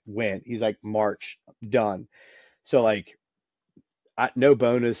 bet, when? He's like, March, done. So like, no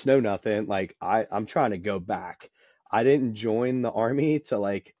bonus, no nothing. Like, I'm trying to go back. I didn't join the army to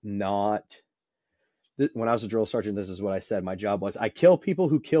like not. When I was a drill sergeant, this is what I said. My job was, I kill people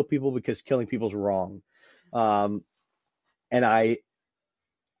who kill people because killing people's wrong. And I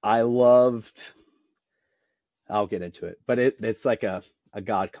loved, I'll get into it, but it's like a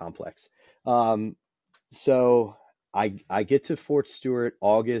God complex. So I get to Fort Stewart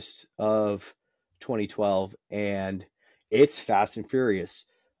August of 2012, and it's fast and furious,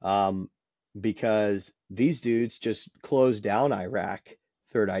 because these dudes just closed down Iraq.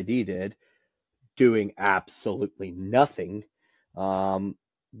 3rd ID did, doing absolutely nothing. Like,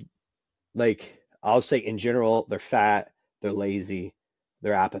 I'll say in general, they're fat, they're lazy,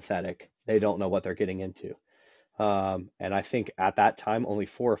 they're apathetic. They don't know what they're getting into. And I think at that time, only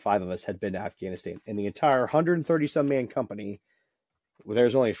 4 or 5 of us had been to Afghanistan. In the entire 130 some man company,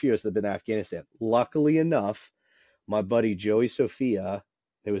 there's only a few of us that have been to Afghanistan. Luckily enough, my buddy Joey Sophia,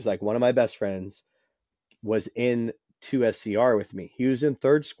 who was like one of my best friends, was in 2SCR with me. He was in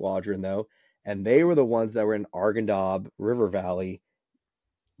 3rd Squadron though, and they were the ones that were in Arghandab, River Valley.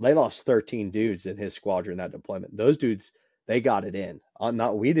 They lost 13 dudes in his squadron, that deployment. Those dudes, they got it in.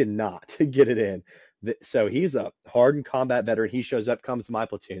 We did not get it in. So he's a hardened combat veteran. He shows up, comes to my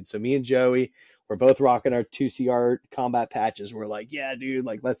platoon. So me and Joey, we're both rocking our 2CR combat patches. We're like, yeah, dude,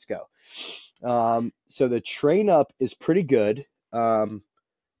 like, let's go. So the train up is pretty good.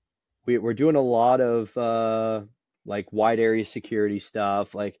 We're doing a lot of like wide area security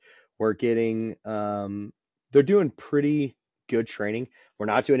stuff. Like, we're getting, they're doing pretty good training. We're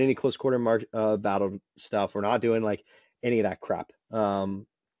not doing any close quarter battle stuff. We're not doing like any of that crap.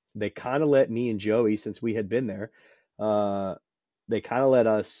 They kind of let me and Joey, since we had been there, they kind of let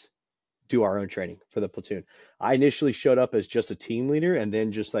us do our own training for the platoon. I initially showed up as just a team leader, and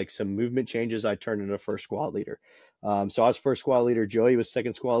then just like some movement changes, I turned into 1st squad leader. So I was 1st squad leader, Joey was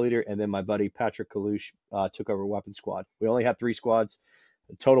 2nd squad leader, and then my buddy Patrick Kalouche took over weapons squad. We only had 3 squads.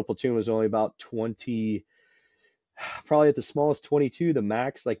 The total platoon was only about 20, probably at the smallest 22, the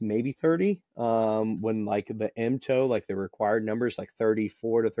max like maybe 30. When like the MTO, like the required numbers, like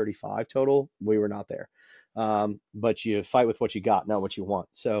 34 to 35 total, we were not there. But you fight with what you got, not what you want.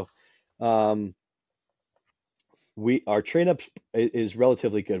 So our train up is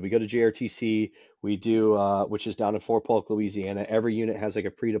relatively good. We go to JRTC, we do which is down in Fort Polk, Louisiana. Every unit has like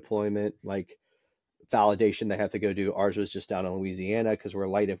a pre-deployment like validation they have to go do. Ours was just down in Louisiana because we're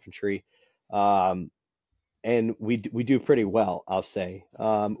light infantry. And we do pretty well, I'll say.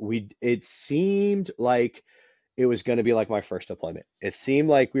 It seemed like it was going to be like my first deployment. It seemed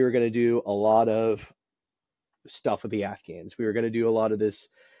like we were going to do a lot of stuff with the Afghans. We were going to do a lot of this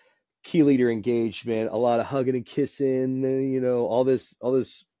key leader engagement, a lot of hugging and kissing, all this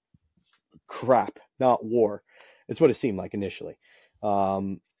crap, not war. It's what it seemed like initially.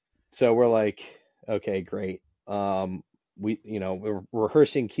 So we're like, okay, great. We're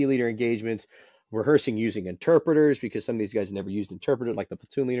rehearsing key leader engagements, rehearsing using interpreters because some of these guys never used interpreter, like the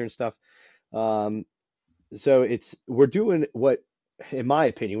platoon leader and stuff. So we're doing what, in my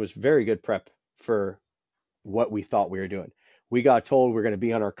opinion, was very good prep for what we thought we were doing. We got told we're going to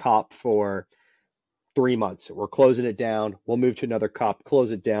be on our COP for 3 months. We're closing it down. We'll move to another COP,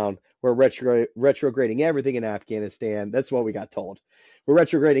 close it down. We're retrograding everything in Afghanistan. That's what we got told. We're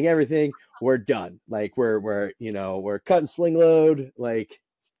retrograding everything. We're done. Like we're cutting sling load. Like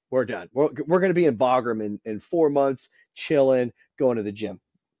we're done. We're going to be in Bagram in 4 months, chilling, going to the gym.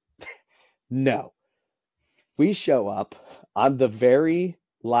 No, we show up. I'm the very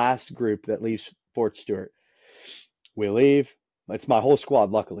last group that leaves Fort Stewart. We leave. It's my whole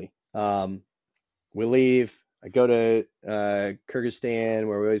squad, luckily. We leave. I go to Kyrgyzstan,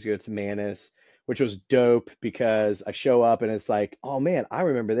 where we always go to Manis, which was dope because I show up and it's like, oh man, I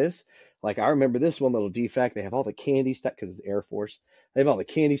remember this. Like I remember this one little defect. They have all the candy stacked because it's the Air Force. They have all the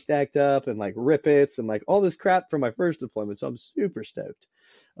candy stacked up and like rippets and like all this crap from my first deployment. So I'm super stoked.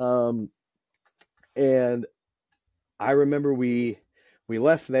 And I remember we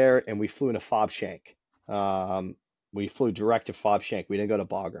left there and we flew in a fob shank. We flew direct to fob shank. We didn't go to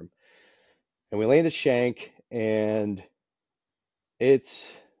Bagram. And we landed Shank, and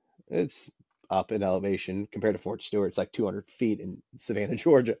it's up in elevation compared to Fort Stewart. It's like 200 feet in Savannah,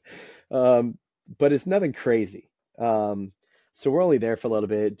 Georgia. But it's nothing crazy. So we're only there for a little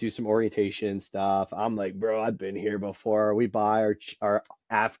bit, do some orientation stuff. I'm like, bro, I've been here before. We buy our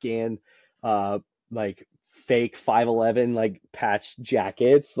Afghan like fake 511 like patch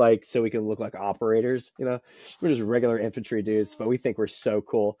jackets, like so we can look like operators. We're just regular infantry dudes, but we think we're so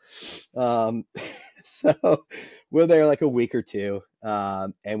cool. So we're there like a week or two,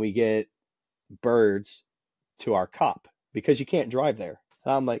 and we get birds to our COP because you can't drive there.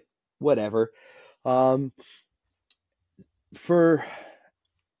 And I'm like, whatever. I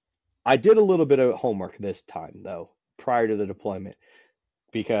did a little bit of homework this time though, prior to the deployment,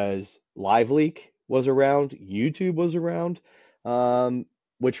 because LiveLeak was around, YouTube was around,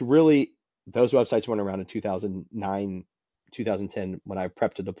 which really, those websites weren't around in 2009, 2010 when I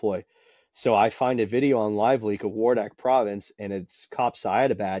prepped to deploy. So I find a video on LiveLeak of Wardak province and it's Cop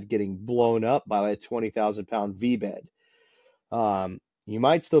Syedabad getting blown up by a 20,000 pound V-bed. You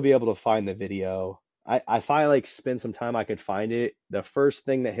might still be able to find the video. If I like spend some time, I could find it. The first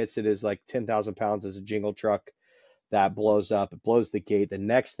thing that hits it is like 10,000 pounds is a jingle truck that blows up. It blows the gate. The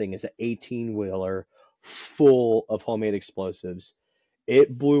next thing is an 18-wheeler full of homemade explosives.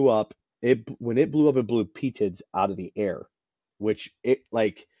 It blew up. When it blew up, it blew PTIDs out of the air, which it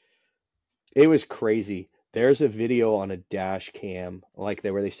was crazy. There's a video on a dash cam like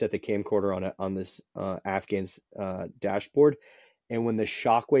that where they set the camcorder on this Afghan's dashboard, and when the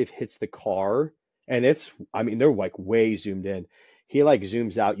shockwave hits the car, and they're like way zoomed in. He like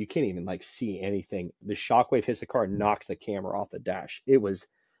zooms out, you can't even like see anything. The shockwave hits the car and knocks the camera off the dash. It's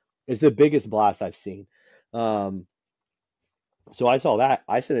the biggest blast I've seen. So I saw that.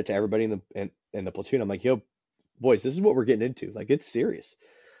 I sent it to everybody in the platoon. I'm like, yo, boys, this is what we're getting into. Like, it's serious.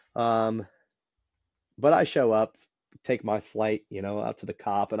 But I show up, take my flight, out to the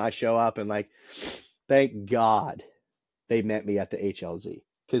COP, and I show up and like, thank God they met me at the HLZ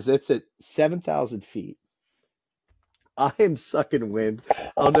because it's at 7,000 feet. I am sucking wind.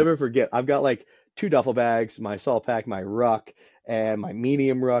 I'll never forget. I've got like 2 duffel bags, my assault pack, my ruck, and my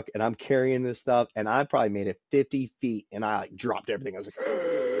medium ruck, and I'm carrying this stuff, and I probably made it 50 feet, and I like dropped everything. I was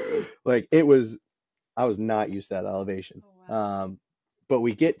like, I was not used to that elevation. Oh, wow. But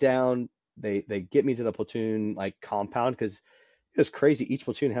we get down, they get me to the platoon like compound because it was crazy. Each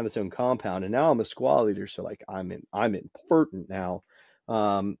platoon had its own compound, and now I'm a squad leader, so like I'm important now.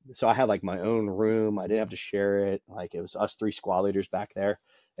 So I had like my own room. I didn't have to share it. Like it was us 3 squad leaders back there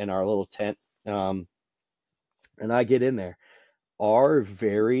in our little tent. And I get in there. Our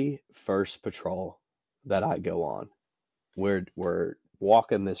very first patrol that I go on, we're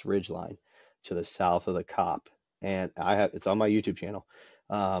walking this ridge line to the south of the COP, and it's on my YouTube channel.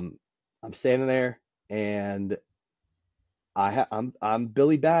 I'm standing there, and I'm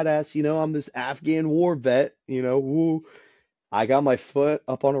Billy Badass, I'm this Afghan war vet, woo. I got my foot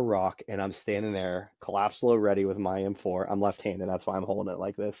up on a rock and I'm standing there, collapse low ready with my M4. I'm left-handed, that's why I'm holding it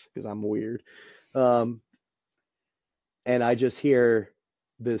like this, because I'm weird. And I just hear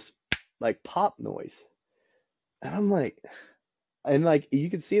this like pop noise. And I'm like, you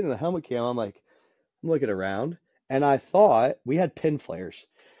can see it in the helmet cam. I'm looking around, and I thought we had pin flares.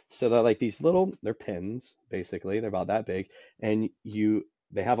 So they're like they're pins, basically. They're about that big. And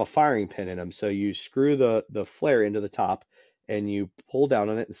they have a firing pin in them. So you screw the flare into the top, and you pull down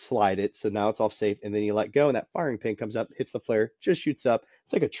on it and slide it. So now it's off safe. And then you let go, and that firing pin comes up, hits the flare, just shoots up.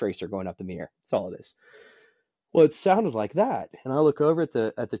 It's like a tracer going up in the air. That's all it is. Well, it sounded like that. And I look over at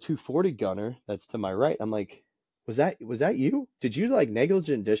the 240 gunner that's to my right. I'm like, was that you? Did you like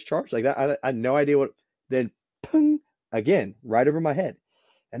negligent discharge like that? I had no idea what. Then, ping, again, right over my head,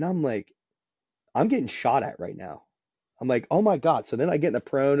 and I'm like, I'm getting shot at right now. I'm like, oh my God. So then I get in the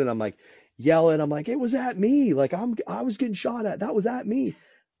prone and I'm like yelling. I'm like, it was at me. Like I was getting shot at. That was at me.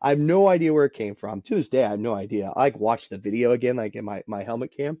 I have no idea where it came from. To this day, I have no idea. I like watched the video again, like in my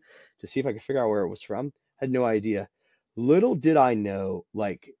helmet cam to see if I could figure out where it was from. I had no idea. Little did I know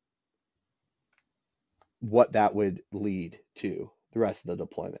like what that would lead to the rest of the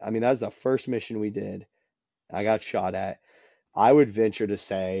deployment. I mean, that was the first mission we did. I got shot at. I would venture to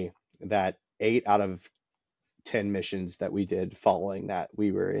say that 8 out of 10 missions that we did following that,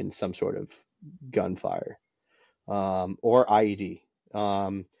 we were in some sort of gunfire or IED.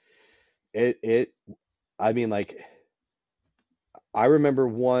 It I mean, like, I remember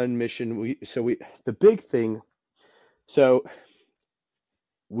one mission the big thing, so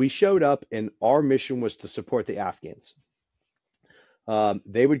we showed up and our mission was to support the Afghans.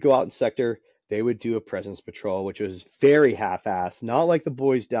 They would go out in sector, they would do a presence patrol, which was very half-assed, not like the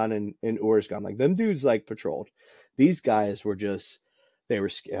boys down in Uruzgan. Like them dudes like patrolled. These guys were just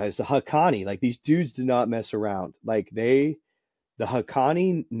as a Haqqani. Like these dudes did not mess around. Like the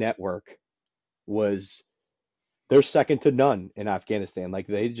Haqqani network was they're second to none in Afghanistan. Like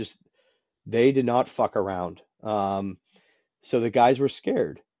they did not fuck around. So the guys were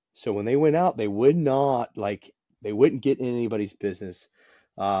scared. So when they went out, they wouldn't get in anybody's business.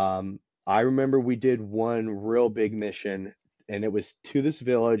 I remember we did one real big mission, and it was to this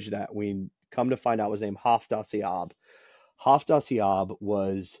village that we come to find out was named Hafdasiab.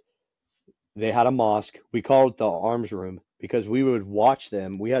 Hafdasiab they had a mosque. We called it the arms room because we would watch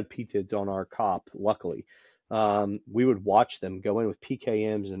them. We had PTIDs on our cop, luckily. We would watch them go in with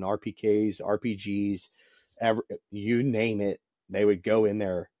PKMs and RPKs, RPGs, you name it. They would go in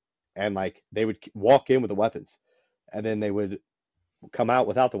there and like they would walk in with the weapons, and then they would come out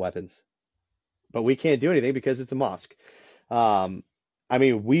without the weapons. But we can't do anything because it's a mosque. I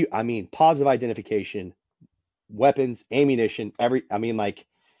mean, positive identification, weapons, ammunition, like,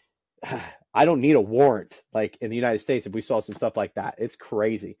 I don't need a warrant like in the United States if we saw some stuff like that. It's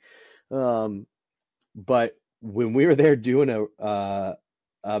crazy. But when we were there doing a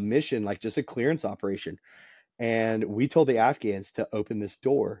mission, like just a clearance operation, and we told the Afghans to open this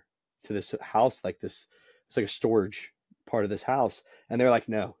door to this house, it's like a storage part of this house, and they're like,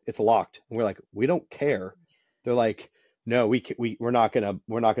 no, it's locked. And we're like, we don't care. They're like, no, we're not gonna,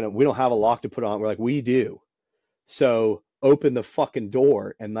 we don't have a lock to put on. We're like, we do. So open the fucking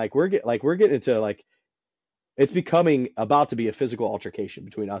door, and like we're getting into like it's becoming about to be a physical altercation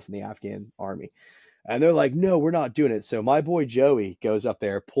between us and the Afghan army. And they're like, no, we're not doing it. So my boy Joey goes up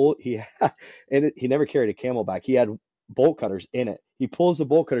there, he never carried a Camelback. He had bolt cutters in it. He pulls the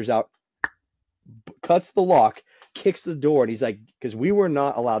bolt cutters out, cuts the lock, kicks the door, and he's like, because we were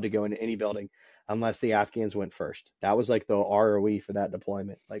not allowed to go into any building unless the Afghans went first. That was like the ROE for that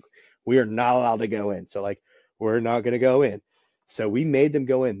deployment. Like we are not allowed to go in. So like we're not going to go in. So we made them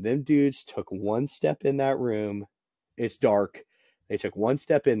go in. Them dudes took one step in that room. It's dark. They took one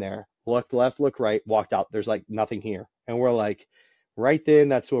step in there, looked left, looked right, walked out. There's like nothing here. And we're like, right then,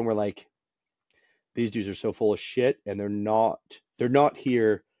 that's when we're like, these dudes are so full of shit, and they're not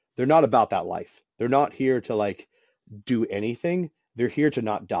here. They're not about that life. They're not here to like do anything. They're here to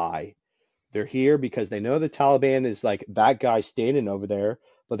not die. They're here because they know the Taliban is like that guy standing over there,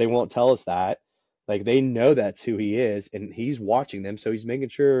 but they won't tell us that. Like they know that's who he is, and he's watching them, so he's making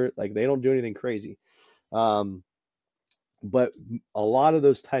sure like they don't do anything crazy. But a lot of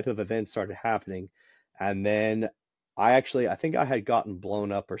those type of events started happening, and then I think I had gotten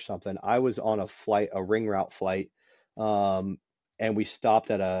blown up or something. I was on a ring route flight, and we stopped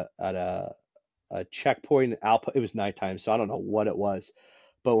at a checkpoint. It was nighttime, so I don't know what it was.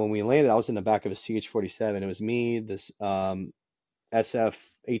 But when we landed, I was in the back of a CH-47. It was me, this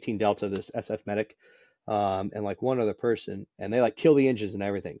SF-18 Delta, this SF medic, and like one other person, and they like kill the engines and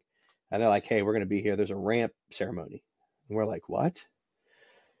everything. And they're like, hey, we're going to be here. There's a ramp ceremony. And we're like, what?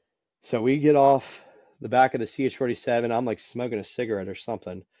 So we get off the back of the CH-47. I'm like smoking a cigarette or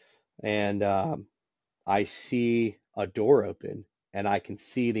something. And I see a door open, and I can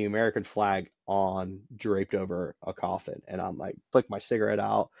see the American flag draped over a coffin. And I'm like, flick my cigarette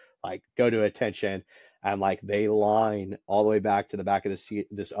out, like go to attention. And like they line all the way back to the back of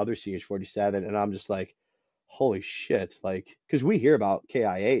this other CH-47. And I'm just like, holy shit. Like, because we hear about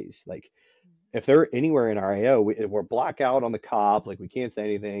KIAs. Like, if they're anywhere in our AO, we're blackout on the cop. Like, we can't say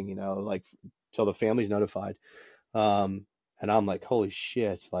anything, like, till the family's notified. And I'm like, holy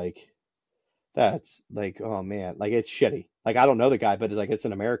shit. Like, that's like, oh man, like, it's shitty. Like, I don't know the guy, but it's like, it's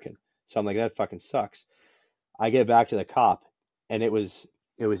an American. So I'm like, that fucking sucks. I get back to the cop, and it was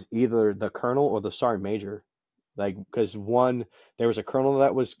either the colonel or the sergeant major, like because one there was a colonel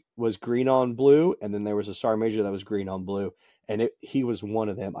that was green on blue, and then there was a sergeant major that was green on blue, and he was one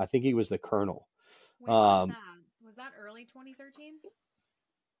of them. I think he was the colonel. When was Um, that? Was that early 2013?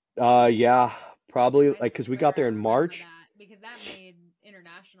 yeah, probably like I because we swear got I there in remember March. that because that made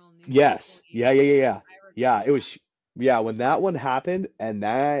international news Yes, fully. yeah, yeah, yeah, yeah, I yeah. recall It that. was yeah when that one happened, and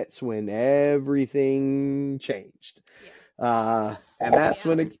that's when everything changed. Yeah. And Oh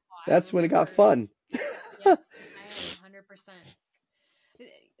yeah. Oh, I that's when it got remember. fun. Yep. I 100%.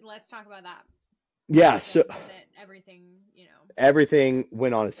 Let's talk about that. Yeah, Like so the minute everything. everything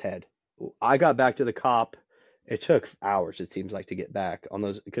went on its head. I got back to the cop. It took hours, it seems like, to get back on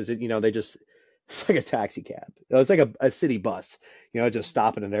those because they just it's like a taxi cab. It's like a city bus, just Mhm.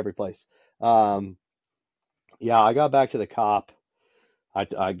 stopping at every place. Um, yeah, I got back to the cop.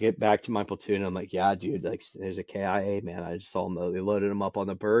 I get back to my platoon. And I'm like, yeah, dude, like there's a KIA, man. I just saw them. They loaded them up on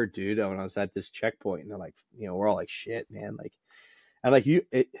the bird, dude. When I was at this checkpoint, and they're like, we're all like, shit, man. Like, and like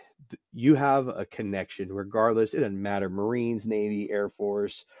you have a connection regardless. It doesn't matter, Marines, Navy, Air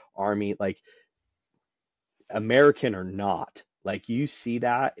Force, Army, like American or not. Like you see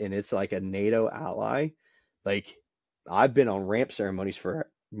that, and it's like a NATO ally. Like I've been on ramp ceremonies for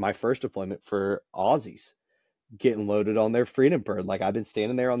my first deployment for Aussies getting loaded on their Freedom Bird. Like I've been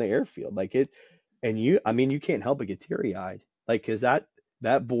standing there on the airfield, like it, and I mean, you can't help but get teary eyed, like because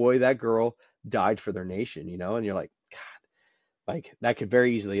that boy, that girl died for their nation, and you're like, God, like that could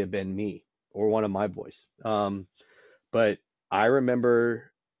very easily have been me or one of my boys. But I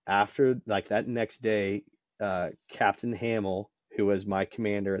remember after like that next day, Captain Hamill, who was my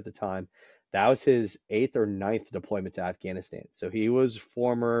commander at the time, that was his eighth or ninth deployment to Afghanistan. So he was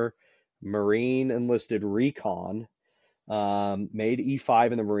former Marine enlisted recon, made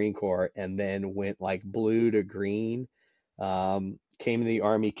E5 in the Marine Corps, and then went like blue to green. Came to the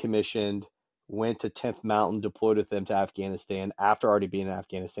Army, commissioned, went to 10th Mountain, deployed with them to Afghanistan after already being in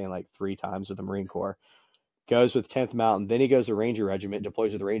Afghanistan like 3 times with the Marine Corps. Goes with 10th Mountain, then he goes to Ranger Regiment,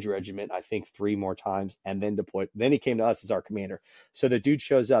 deploys with the Ranger Regiment, I think 3 more times, and then deployed. Then he came to us as our commander. So the dude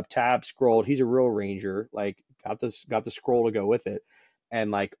shows up, tab scrolled. He's a real Ranger, like got the scroll to go with it,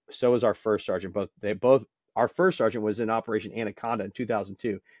 and like so was our first sergeant. Both our first sergeant was in Operation Anaconda in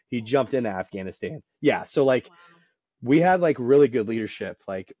 2002. He Oh, jumped into really? Afghanistan. Yeah, so like Wow. we had like really good leadership.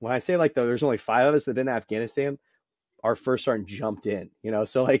 Like when I say like there's only 5 of us that have been in Afghanistan, our first sergeant jumped in.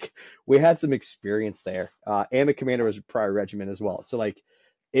 So like we had some experience there, and the commander was prior regiment as well. So like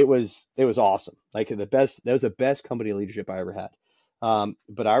it was awesome. Like that was the best company leadership I ever had.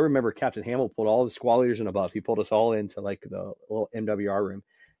 But I remember Captain Hamill pulled all the squad leaders and above. He pulled us all into like the little MWR room,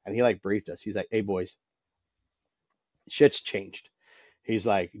 and he like briefed us. He's like, "Hey boys, shit's changed." He's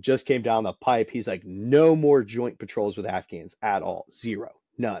like, just came down the pipe. He's like, no more joint patrols with Afghans at all. Zero.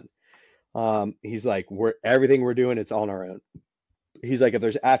 None. He's like, everything we're doing, it's on our own. He's like, if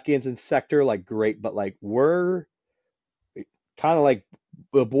there's Afghans in sector, like great, but like we're kind of like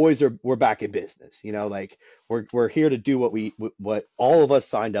the boys we're back in business, like we're here to do what all of us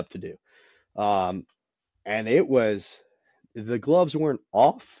signed up to do. Um, and the gloves weren't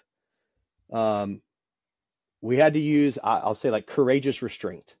off. Um, we had to use, I'll say like courageous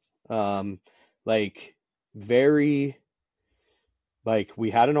restraint. Um, like very like we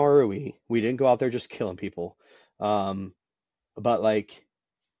had an ROE. We didn't go out there just killing people. But like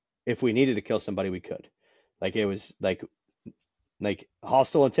if we needed to kill somebody, we could. Like it was like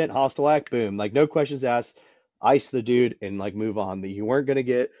hostile intent, hostile act, boom. Like no questions asked, ice the dude and like move on. That you weren't gonna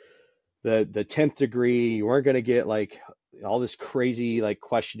get the 10th degree. You weren't gonna get like all this crazy like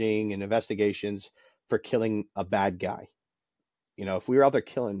questioning and investigations for killing a bad guy. If we were out there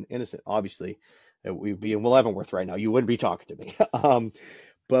killing innocent, obviously we'd be in Leavenworth right now. You wouldn't be talking to me.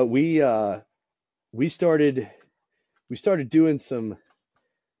 But we started doing some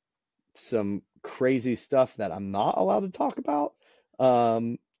crazy stuff that I'm not allowed to talk about.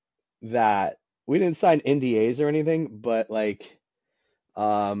 Um, that we didn't sign NDAs or anything, but like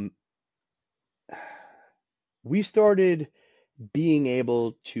um, we started being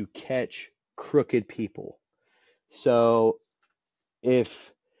able to catch crooked people. So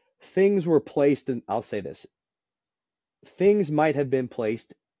if things were placed in, I'll say this, things might have been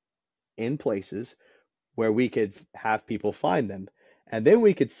placed in places where we could have people find them, and then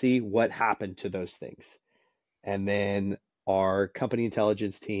we could see what happened to those things. And then our company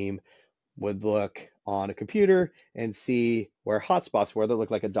intelligence team would look on a computer and see where hotspots were that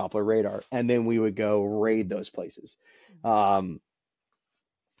look like a Doppler radar, and then we would go raid those places. Um,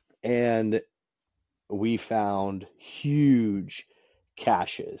 and we found huge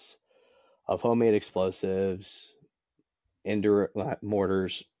caches of homemade explosives, indirect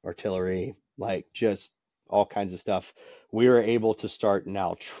mortars, artillery, like just all kinds of stuff. We were able to start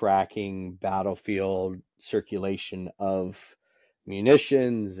now tracking battlefield circulation of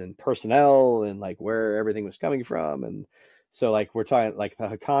munitions and personnel and like where everything was coming from. And so like we're talking like the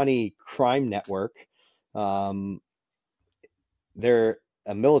Haqqani crime network. Um, they're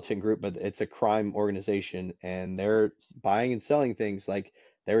a militant group, but it's a crime organization, and they're buying and selling things. Like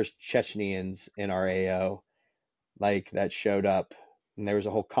there's Chechens in our AO, like that showed up, and there was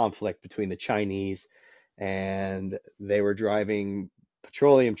a whole conflict between the Chinese, and they were driving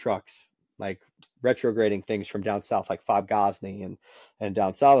petroleum trucks, like retrograding things from down south, like Fob Ghazni and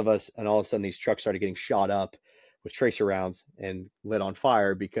down south of us, and all of a sudden these trucks started getting shot up with tracer rounds and lit on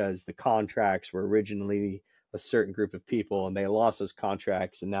fire because the contracts were originally a certain group of people, and they lost those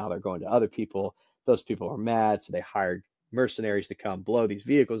contracts, and now they're going to other people. Those people are mad, so they hired mercenaries to come blow these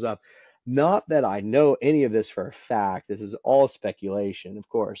vehicles up. Not that I know any of this for a fact. This is all speculation, of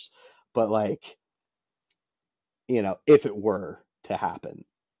course. But like, if it were to happen,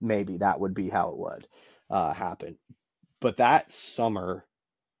 maybe that would be how it would happen. But that summer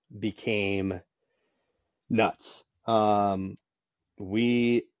became nuts.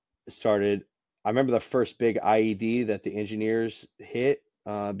 We started, I remember the first big IED that the engineers hit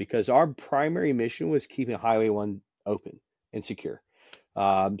because our primary mission was keeping Highway 1 open and secure.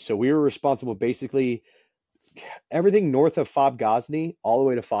 So we were responsible basically everything north of Fob Ghazni all the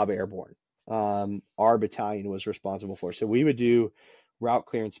way to Fob Airborne. Our battalion was responsible for. So we would do route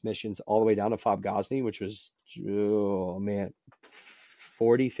clearance missions all the way down to Fob Ghazni, which was,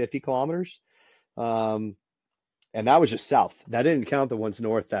 40, 50 kilometers. And that was just south. That didn't count the ones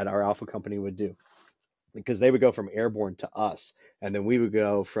north that our Alpha Company would do, because they would go from Airborne to us, and then we would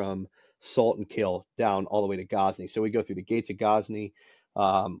go from Salt and Kill down all the way to Ghazni. So we go through the gates of Ghazni,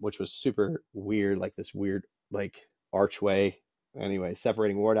 which was super weird, like this weird like archway. Anyway,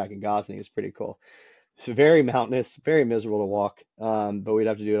 separating Wardak and Ghazni is pretty cool. So very mountainous, very miserable to walk, but we'd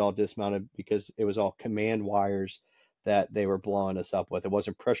have to do it all dismounted because it was all command wires that they were blowing us up with. It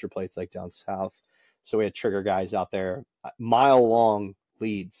wasn't pressure plates like down south. So we had trigger guys out there, mile-long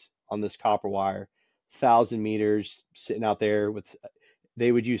leads on this copper wire, 1,000 meters, sitting out there with,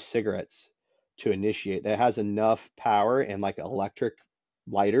 they would use cigarettes to initiate. That has enough power and like electric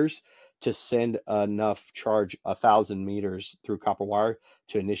lighters to send enough charge 1,000 meters through copper wire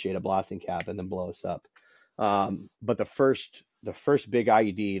to initiate a blasting cap and then blow us up. But the first big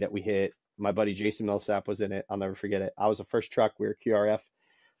IED that we hit, my buddy Jason Millsap was in it. I'll never forget it. I was the first truck. We were QRF.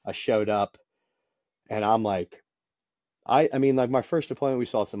 I showed up, and I'm like, I mean, like my first deployment, we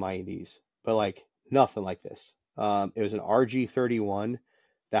saw some IEDs, but like nothing like this. It was an RG-31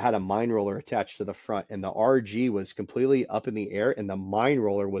 that had a mine roller attached to the front, and the RG was completely up in the air, and the mine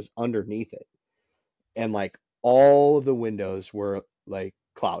roller was underneath it. And like all of the windows were like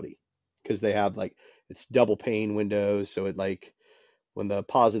cloudy because they have like, it's double pane windows. So it like, when the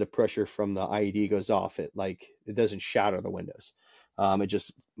positive pressure from the IED goes off, it doesn't shatter the windows.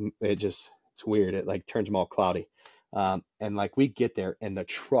 It's weird. It like turns them all cloudy. And like we get there and the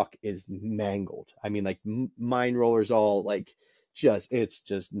truck is mangled. I mean, like mine rollers all like it's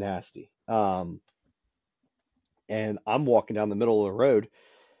just nasty. And I'm walking down the middle of the road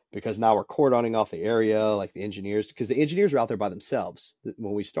because now we're cordoning off the area, like the engineers, because the engineers were out there by themselves.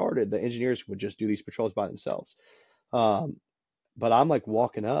 When we started, the engineers would just do these patrols by themselves. But I'm like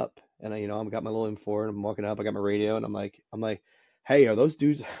walking up, and I've got my little M4, and I'm walking up. I got my radio, and I'm like, hey, are those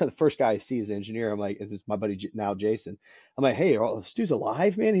dudes? The first guy I see is the engineer. I'm like, it's my buddy now, Jason. I'm like, hey, are all those dudes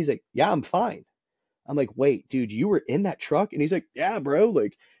alive, man? He's like, yeah, I'm fine. I'm like, wait, dude, you were in that truck? And he's like, yeah, bro.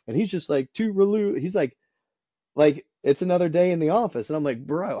 Like, and he's just like, he's like, it's another day in the office. And I'm like,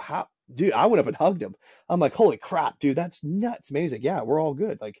 bro, how, dude? I went up and hugged him. I'm like, holy crap, dude, that's nuts, man. He's like, yeah, we're all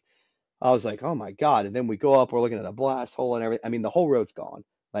good. Like, I was like, oh my God. And then we go up, we're looking at a blast hole and everything. I mean, the whole road's gone.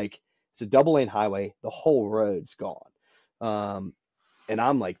 Like, it's a double lane highway. The whole road's gone. And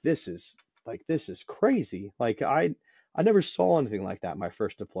I'm like, this is crazy. Like, I never saw anything like that in my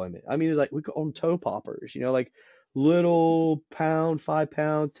first deployment. I mean, like we go on toe poppers, like little pound, 5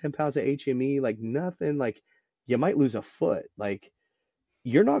 pounds, 10 pounds of HME, like nothing, like you might lose a foot. Like,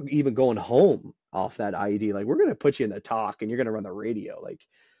 you're not even going home off that IED. Like, we're going to put you in the talk and you're going to run the radio. Like,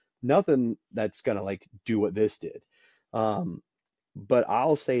 nothing that's going to like do what this did. But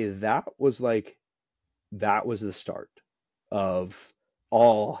I'll say that was the start of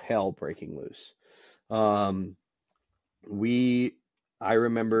all hell breaking loose. I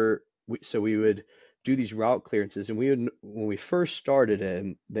remember we would do these route clearances, and when we first started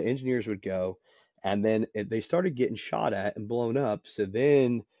it, the engineers would go, and then they started getting shot at and blown up. So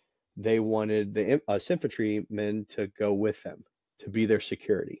then they wanted us infantrymen to go with them to be their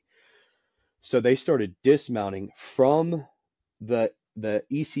security. So they started dismounting from the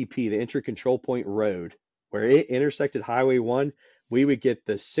ECP, the Entry Control Point Road, where it intersected Highway 1. We would get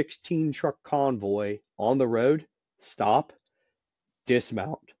the 16 truck convoy on the road, stop,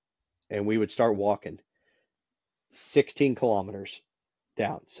 dismount, and we would start walking 16 kilometers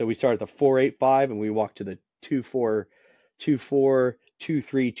down. So we started at the 485 and we walked to the 24, 24,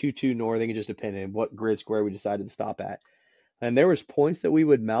 23, 22 north. I think it just depended on what grid square we decided to stop at. And there was points that we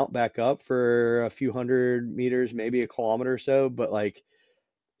would mount back up for a few hundred meters, maybe a kilometer or so, but like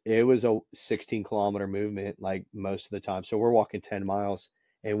it was a 16-kilometer movement like most of the time. So we're walking 10 miles.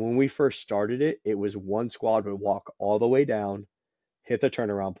 And when we first started it, it was one squad would walk all the way down, hit the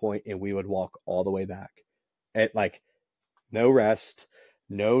turnaround point, and we would walk all the way back. At like no rest,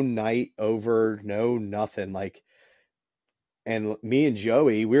 no night over, no nothing. Like, and me and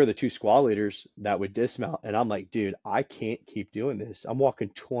Joey, we were the two squad leaders that would dismount. And I'm like, dude, I can't keep doing this. I'm walking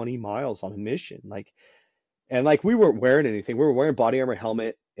 20 miles on a mission. Like, and like we weren't wearing anything. We were wearing body armor,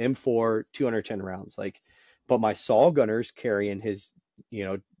 helmet, M4, 210 rounds. Like, but my saw gunner's carrying his,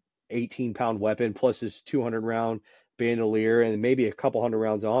 18-pound weapon plus his 200 round bandolier and maybe a couple hundred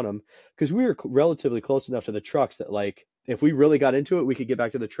rounds on him because we were relatively close enough to the trucks that like if we really got into it, we could get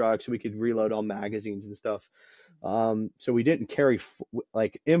back to the trucks. We could reload all magazines and stuff. So we didn't carry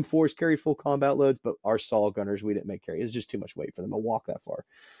like M4s carried full combat loads, but our saw gunners we didn't make carry. It's just too much weight for them to walk that far.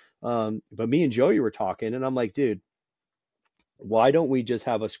 But me and Joey were talking, and I'm like, dude, why don't we just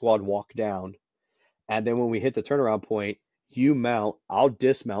have a squad walk down, and then when we hit the turnaround point, you mount, I'll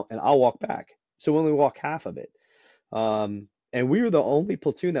dismount, and I'll walk back. So we only walk half of it. And we were the only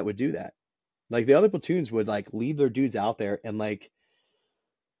platoon that would do that. Like the other platoons would like leave their dudes out there and like,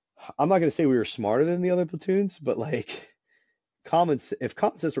 I'm not going to say we were smarter than the other platoons, but like if common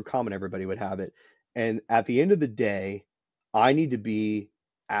sense were common, everybody would have it. And at the end of the day, I need to be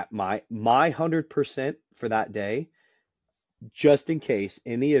at my 100% for that day, just in case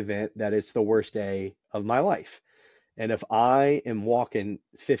in the event that it's the worst day of my life. And if I am walking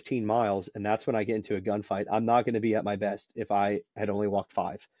 15 miles and that's when I get into a gunfight, I'm not going to be at my best if I had only walked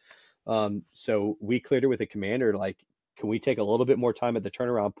 5. So we cleared it with the commander, like, can we take a little bit more time at the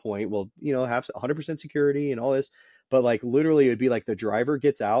turnaround point? We'll, have 100% security and all this, but like literally it would be like the driver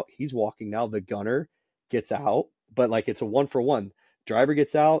gets out, he's walking now, the gunner gets out, but like it's a 1-for-1. Driver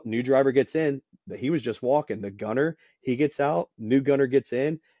gets out, new driver gets in. He was just walking. The gunner, he gets out, new gunner gets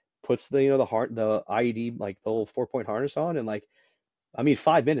in, puts the the IED, like the little 4-point harness on, and like, I mean,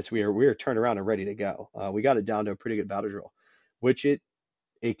 5 minutes we were turned around and ready to go. We got it down to a pretty good battle drill, which it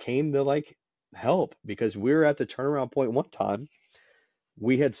came to like help because we were at the turnaround point one time.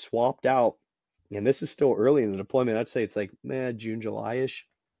 We had swapped out, and this is still early in the deployment. I'd say it's like June, July-ish.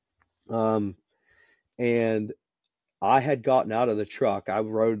 And I had gotten out of the truck. I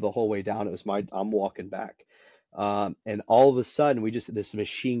rode the whole way down. I'm walking back. And all of a sudden this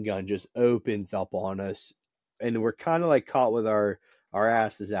machine gun just opens up on us and we're kind of like caught with our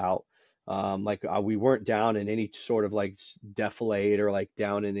asses out. We weren't down in any sort of like defilade or like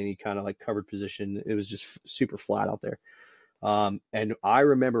down in any kind of like covered position. It was just super flat out there. And I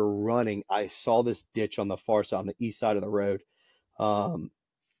remember running. I saw this ditch on the far side, on the east side of the road.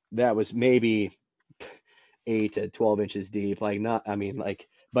 That was maybe 8 to 12 inches deep.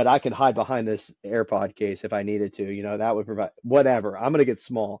 But I could hide behind this AirPod case if I needed to, that would provide whatever. I'm going to get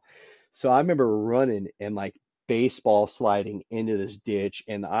small. So I remember running and like baseball sliding into this ditch.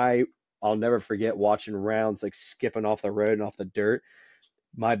 And I'll never forget watching rounds like skipping off the road and off the dirt.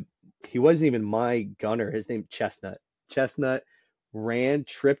 He wasn't even my gunner. His name Chestnut. Chestnut ran,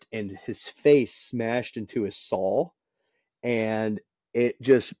 tripped, and his face smashed into his saw. And it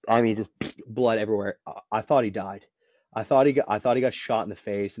just blood everywhere. I thought he died. I thought he got shot in the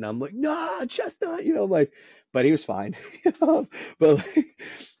face, and I'm like, nah, Chestnut, but he was fine.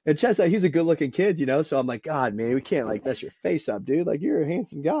 And Chestnut, he's a good looking kid, so I'm like, God, man, we can't like mess your face up, dude. Like you're a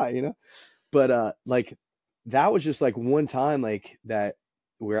handsome guy, But like that was just like one time like that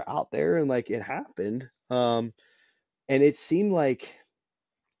we're out there and like it happened. And it seemed like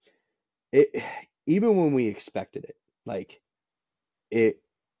it, even when we expected it, like it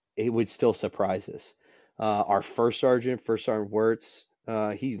would still surprise us. Our first sergeant Wirtz,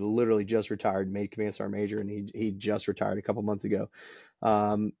 he literally just retired, made command sergeant major, and he just retired a couple months ago.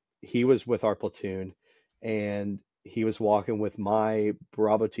 He was with our platoon, and he was walking with my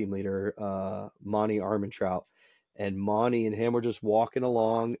Bravo team leader, Monty Armentrout, and Monty and him were just walking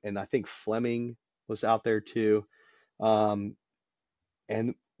along, and I think Fleming was out there too. And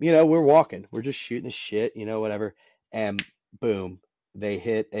we're walking, we're just shooting the shit, whatever, and boom, they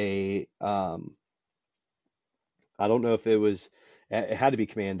hit I don't know if it had to be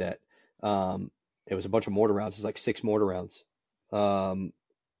command. It was a bunch of mortar rounds. It's like 6 mortar rounds, um,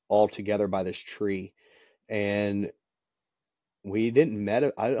 all together by this tree. And we didn't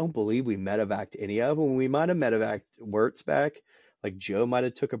I don't believe we medevaced any of them. We might have medevaced Wirtz back. Like Joe might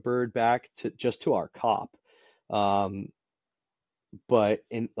have took a bird back to our cop. Um, but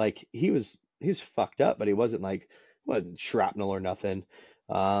in like he was fucked up, but he wasn't like wasn't shrapnel or nothing.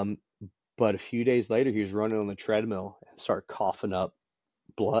 Um, but a few days later, he was running on the treadmill and started coughing up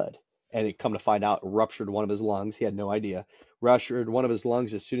blood. And it come to find out, ruptured one of his lungs. He had no idea. Ruptured one of his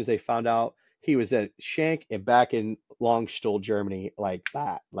lungs as soon as they found out he was at Schenk and back in Longstuhl, Germany, like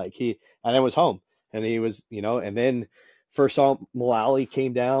that. And then was home. And he was, and then first saw Mullally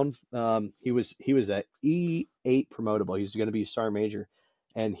came down. He was at E8 promotable. He was going to be sergeant major,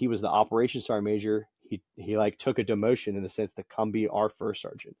 and he was the operations sergeant major. He like took a demotion in the sense to come be our first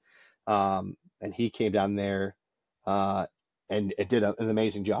sergeant. And he came down there, and it did an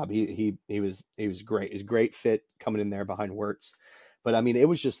amazing job. He was great. He's a great fit coming in there behind Wirtz. But I mean, it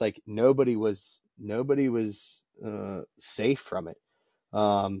was just like nobody was safe from it.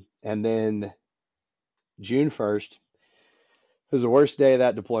 And then June 1st was the worst day of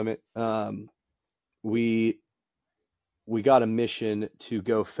that deployment. We got a mission to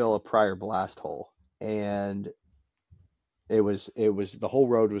go fill a prior blast hole, and it was the whole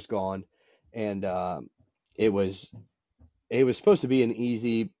road was gone, and it was supposed to be an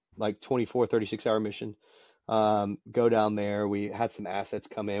easy like 24, 36-hour mission. Go down there. We had some assets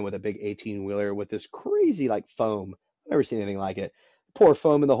come in with a big 18-wheeler with this crazy like foam. I've never seen anything like it. Pour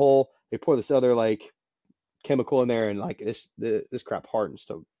foam in the hole. They pour this other like chemical in there, and like this crap hardens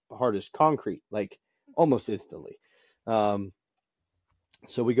to hard as concrete, like almost instantly. Um,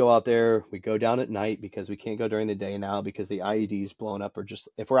 so we go out there. We go down at night because we can't go during the day now because the IED's blowing up, or just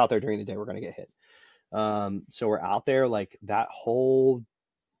if we're out there during the day, we're gonna get hit. So we're out there like that whole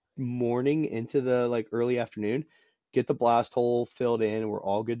morning into the like early afternoon, get the blast hole filled in, we're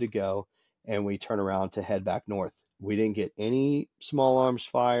all good to go, and we turn around to head back north. We didn't get any small arms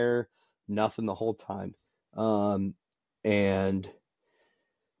fire, nothing the whole time. And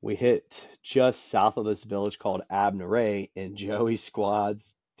we hit just south of this village called Abnere, and Joey's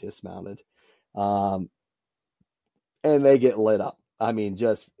squad's dismounted. Um, and they get lit up. I mean,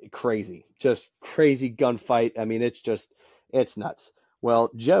 just crazy gunfight. I mean, it's nuts.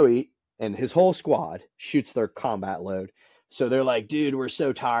 Well, Joey and his whole squad shoots their combat load. So they're like, dude, we're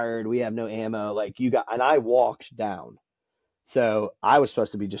so tired. We have no ammo. Like, and I walked down. So I was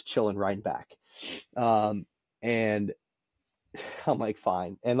supposed to be just chilling right back. And I'm like,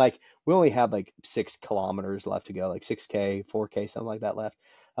 fine. And like, we only had like 6 kilometers left to go, like 6K, 4K, something like that left.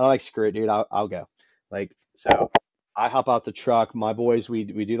 I'm like, screw it, dude. I'll go. Like, so I hop out the truck. My boys, we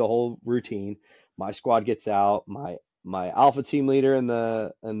do the whole routine. My squad gets out. My alpha team leader and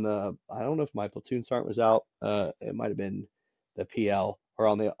the I don't know if my platoon sergeant was out. It might have been the PL, or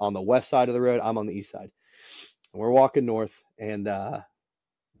on the west side of the road. I'm on the east side. And we're walking north, and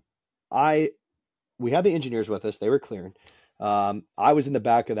we had the engineers with us. They were clearing. I was in the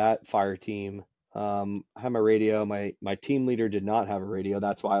back of that fire team. I had my radio. My team leader did not have a radio.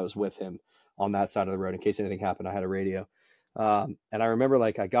 That's why I was with him on that side of the road. In case anything happened, I had a radio. And I remember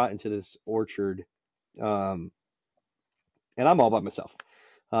like I got into this orchard, and I'm all by myself.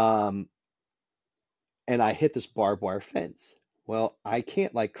 Um, and I hit this barbed wire fence. Well, I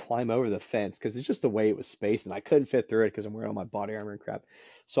can't like climb over the fence because it's just the way it was spaced, and I couldn't fit through it because I'm wearing all my body armor and crap.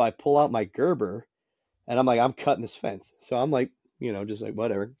 So I pull out my Gerber, and I'm like, I'm cutting this fence. So I'm like, just like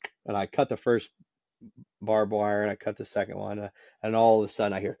whatever. And I cut the first barbed wire, and I cut the second one, and all of a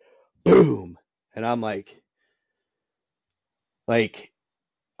sudden I hear boom, and I'm like,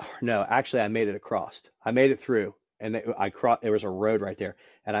 no, actually I made it across. I made it through, and I crossed. There was a road right there,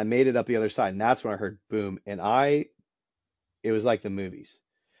 and I made it up the other side, and that's when I heard boom, and it was like the movies.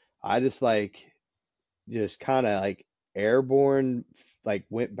 I just kind of like airborne, like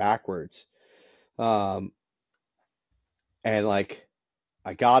went backwards. Um, and like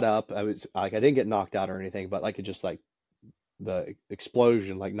I got up. I was like, I didn't get knocked out or anything, but like it just like the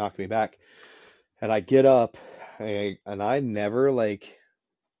explosion like knocked me back. And I get up, and I never like,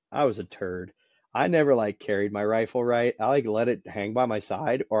 I was a turd. I never like carried my rifle right. I like let it hang by my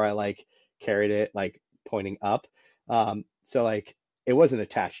side, or I like carried it like pointing up. So like it wasn't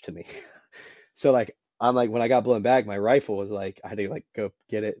attached to me. So like I'm like, when I got blown back, my rifle was like, I had to like go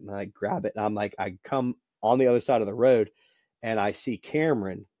get it and like grab it. And I'm like, I come on the other side of the road, and I see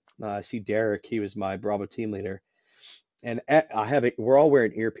Cameron. I see Derek. He was my Bravo team leader. and we're all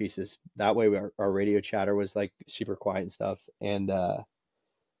wearing earpieces. That way our radio chatter was like super quiet and stuff. And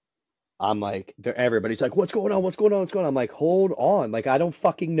I'm like, everybody's like, what's going on? What's going on? What's going on? I'm like, hold on. Like, I don't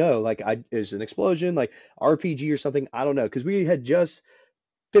fucking know. Like, is an explosion, like RPG or something? I don't know. Because we had just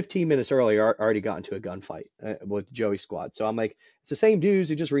 15 minutes earlier already got into a gunfight with Joey's squad. So I'm like, it's the same dudes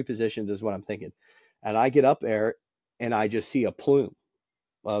who just repositioned is what I'm thinking. And I get up there and I just see a plume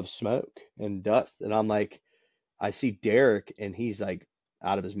of smoke and dust. And I'm like, I see Derek and he's like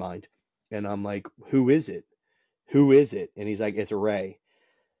out of his mind. And I'm like, who is it? Who is it? And he's like, it's Ray.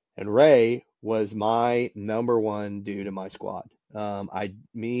 And Ray was my number one dude in my squad.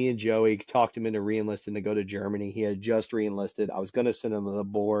 Me and Joey talked him into reenlisting to go to Germany. He had just reenlisted. I was going to send him to the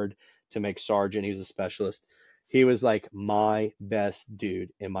board to make sergeant. He was a specialist. He was like my best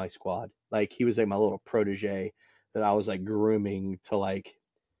dude in my squad. Like he was like my little protege that I was like grooming to like,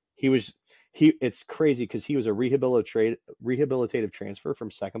 it's crazy because he was a rehabilitative transfer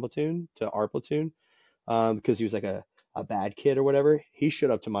from second platoon to our platoon. Because he was like a bad kid or whatever. He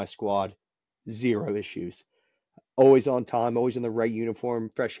showed up to my squad, zero issues. Always on time, always in the right uniform,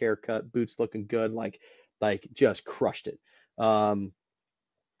 fresh haircut, boots looking good, like just crushed it. And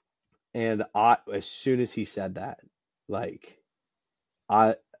as soon as he said that, like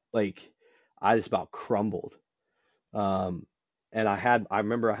I I just about crumbled. And I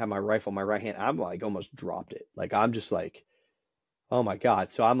remember I had my rifle in my right hand. I'm like almost dropped it. Like I'm just like, oh my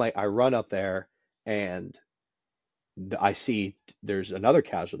God. So I'm like, I run up there and I see there's another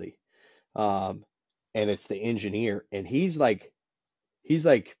casualty. And it's the engineer. And he's like,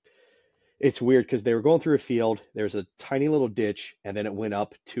 it's weird because they were going through a field. There's a tiny little ditch, and then it went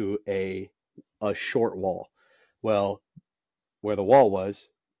up to a short wall. Well, where the wall was,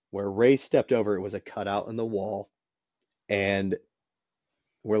 where Ray stepped over, it was a cutout in the wall. And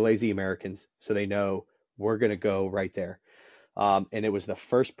we're lazy Americans, so they know we're going to go right there. And it was the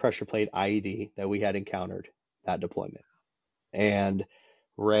first pressure plate IED that we had encountered that deployment. And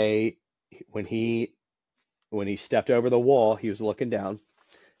Ray, when he stepped over the wall, he was looking down.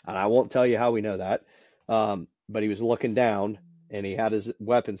 And I won't tell you how we know that, but he was looking down and he had his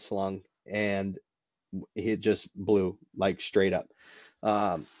weapon slung and he just blew like straight up.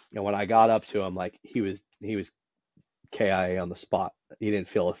 And when I got up to him, like he was KIA on the spot. He didn't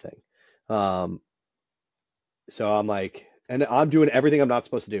feel a thing. So I'm like, and I'm doing everything I'm not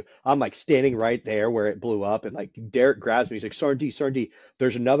supposed to do. I'm like standing right there where it blew up, and like Derek grabs me. He's like, Sergeant D,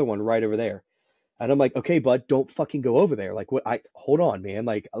 there's another one right over there. And I'm like, okay, bud, don't fucking go over there. Like, what? Hold on, man.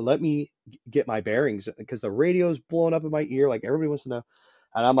 Like, let me get my bearings because the radio's blowing up in my ear. Like, everybody wants to know.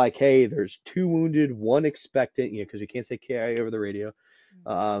 And I'm like, hey, there's 2 wounded, 1 expectant, because you can't say KIA over the radio.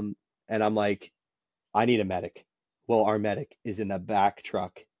 And I'm like, I need a medic. Well, our medic is in the back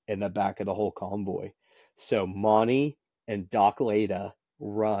truck in the back of the whole convoy. So Monty and Doc Leda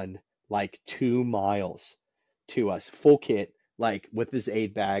run like 2 miles to us, full kit, like with this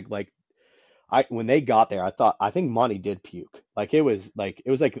aid bag. Like when they got there, I think Monty did puke. Like it was like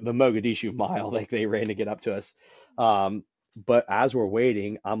the Mogadishu mile, like they ran to get up to us. But as we're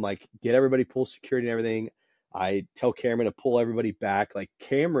waiting, I'm like, get everybody, pull security and everything. I tell Cameron to pull everybody back. Like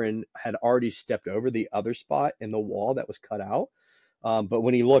Cameron had already stepped over the other spot in the wall that was cut out. But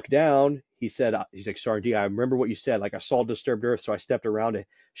when he looked down, he said, he's like, Sergeant D, I remember what you said. Like I saw disturbed earth, so I stepped around it.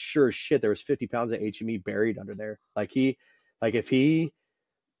 Sure as shit, there was 50 pounds of HME buried under there. Like if he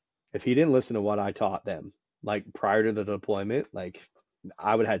didn't listen to what I taught them, like prior to the deployment, like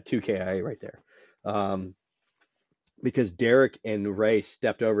I would have had 2 KIA right there. Because Derek and Ray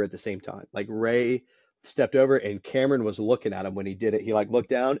stepped over at the same time. Like Ray stepped over and Cameron was looking at him when he did it. He like looked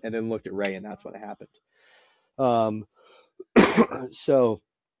down and then looked at Ray, and that's when it happened. So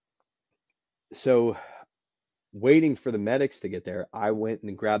waiting for the medics to get there, I went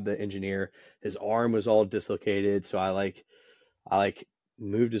and grabbed the engineer. His arm was all dislocated, so I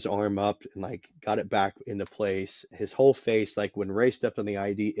moved his arm up and like got it back into place. His whole face, like when Ray stepped on the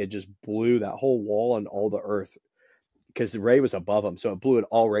ID, it just blew that whole wall and all the earth because Ray was above him, so it blew it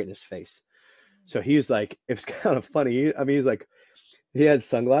all right in his face. So he was like, it was kind of funny. I mean, he's like, he had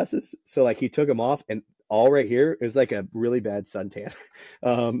sunglasses, so like he took them off, and all right here is like a really bad suntan.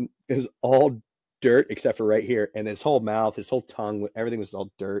 It was all dirt except for right here, and his whole mouth, his whole tongue, everything was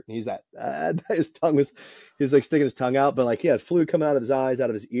all dirt. And he's his tongue was, he's like sticking his tongue out, but like he had fluid coming out of his eyes, out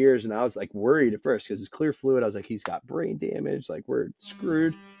of his ears, and I was like worried at first because it's clear fluid. I was like, he's got brain damage, like we're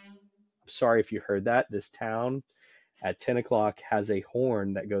screwed. I'm sorry if you heard that. This town at 10 o'clock has a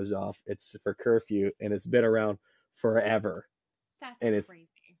horn that goes off. It's for curfew, and it's been around forever. That's crazy.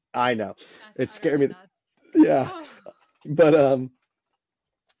 I know. That's it scared me. Nuts. Yeah. Oh. But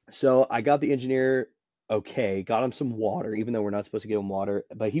so I got the engineer okay, got him some water, even though we're not supposed to give him water,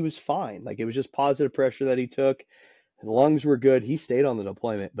 but he was fine. Like it was just positive pressure that he took. His lungs were good. He stayed on the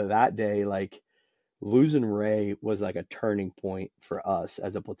deployment, but that day, like losing Ray was like a turning point for us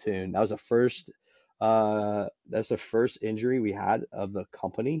as a platoon. That was that's the first injury we had of the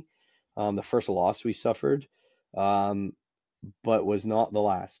company, the first loss we suffered, um, but was not the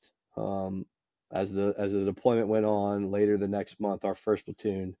last. As the deployment went on later the next month, our first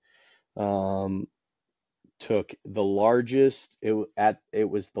platoon um, took the largest. It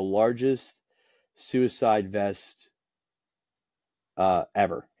was the largest suicide vest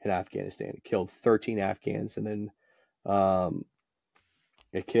ever in Afghanistan. It killed 13 Afghans, and then um,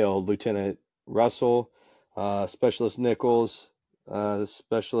 it killed Lieutenant Russell, Specialist Nichols,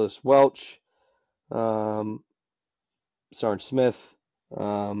 Specialist Welch, um, Sergeant Smith,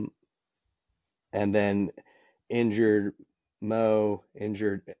 um, and then injured Mo,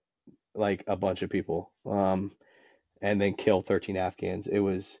 injured like a bunch of people, and then killed 13 Afghans. It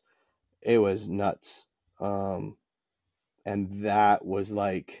was nuts. Um, and that was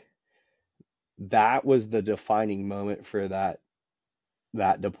the defining moment for that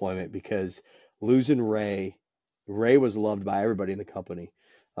deployment because losing Ray was loved by everybody in the company.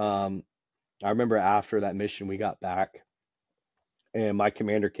 Um, I remember after that mission, we got back and my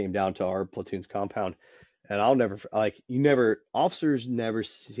commander came down to our platoon's compound, and I'll never like you never officers never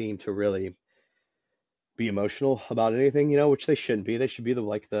seem to really be emotional about anything, which they shouldn't be. They should be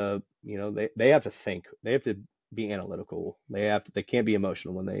they have to think. They have to be analytical. They can't be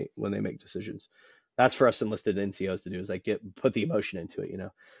emotional when they make decisions. That's for us enlisted NCOs to do is like put the emotion into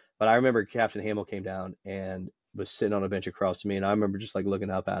it. But I remember Captain Hamill came down and was sitting on a bench across to me, and I remember just like looking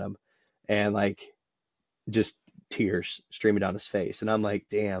up at him and like just tears streaming down his face. And I'm like,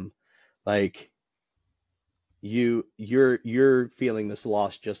 damn, like you're feeling this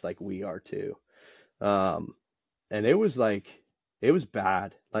loss just like we are too. Um, and it was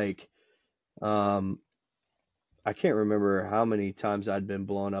bad. Like, um, I can't remember how many times I'd been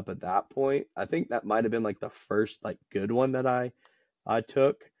blown up at that point. I think that might have been like the first like good one that I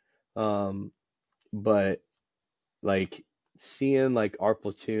took. Um, but like seeing like our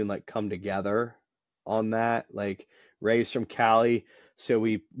platoon like come together on that, like Ray's from Cali, so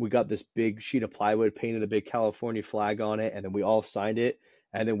we got this big sheet of plywood, painted a big California flag on it, and then we all signed it,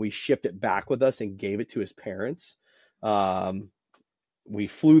 and then we shipped it back with us and gave it to his parents. Um, we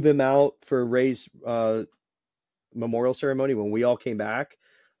flew them out for Ray's memorial ceremony when we all came back.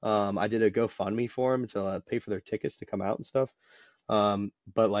 I did a GoFundMe for them to pay for their tickets to come out and stuff.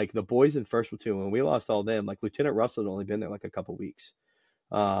 But like the boys in first platoon, when we lost all them, like Lieutenant Russell had only been there like a couple weeks.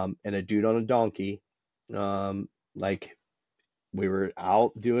 And a dude on a donkey, like we were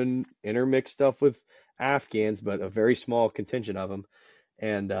out doing intermixed stuff with Afghans, but a very small contingent of them.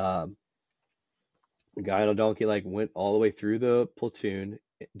 And the guy on a donkey like went all the way through the platoon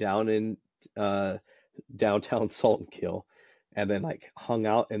down in uh, downtown Saltonkill, and then like hung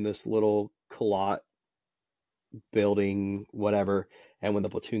out in this little colot building, whatever. And when the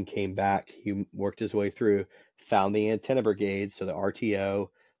platoon came back, he worked his way through, found the antenna brigade, so the RTO,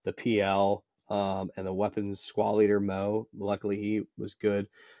 the PL, and the weapons squad leader Mo. Luckily, he was good,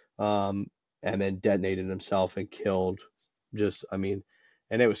 and then detonated himself and killed. I mean,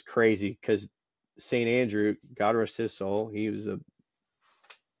 and it was crazy because St. Andrew, God rest his soul, he was a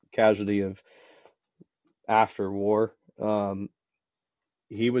casualty of after war.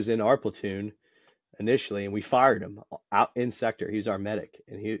 He was in our platoon initially, and we fired him out in sector. He was our medic,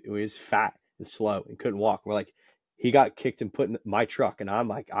 and he was fat and slow and couldn't walk. We're like, he got kicked and put in my truck, and I'm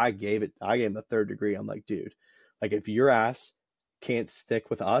like, I gave him the third degree. I'm like, dude, like if your ass can't stick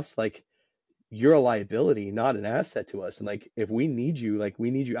with us, like you're a liability, not an asset to us. And like if we need you, like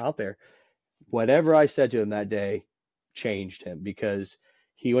we need you out there. Whatever I said to him that day changed him because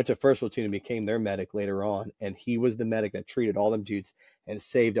he went to first platoon and became their medic later on, and he was the medic that treated all them dudes and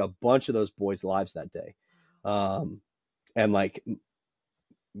saved a bunch of those boys' lives that day. And like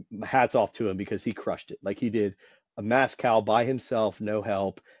hats off to him because he crushed it. Like he did a mass cow by himself, no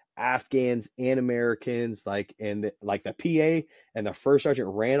help. Afghans and Americans, like like the PA and the first sergeant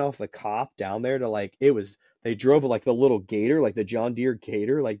ran off the cop down there to like they drove like the little gator, like the John Deere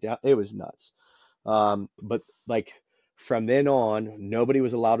gator, like down, it was nuts. But like from then on, nobody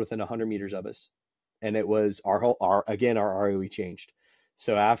was allowed within 100 meters of us, and it was our ROE changed.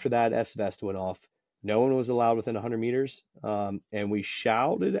 So after that S-vest went off, no one was allowed within 100 meters, and we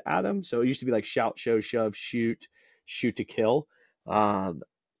shouted at them. So it used to be like shout, show, shove, shoot, shoot to kill.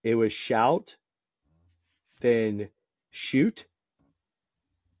 It was shout, then shoot.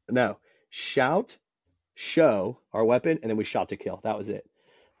 No, shout, show our weapon, and then we shot to kill. That was it.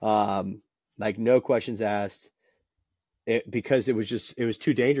 like no questions asked. Because it was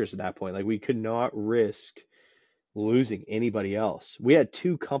too dangerous at that point. Like we could not risk losing anybody else. We had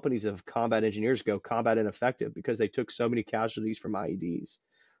 2 companies of combat engineers go combat ineffective because they took so many casualties from IEDs.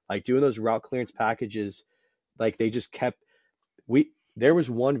 Like doing those route clearance packages, like they just kept there was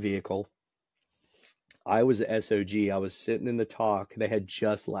one vehicle. I was the SOG. I was sitting in the talk. They had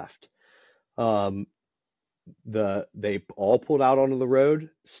just left. Um, they all pulled out onto the road,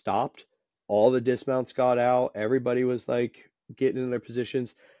 stopped. All the dismounts got out. Everybody was like getting in their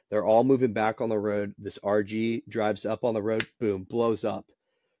positions. They're all moving back on the road. This RG drives up on the road, boom, blows up,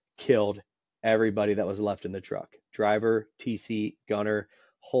 killed everybody that was left in the truck. Driver, TC, gunner,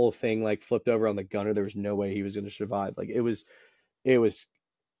 whole thing like flipped over on the gunner. There was no way he was going to survive. Like it was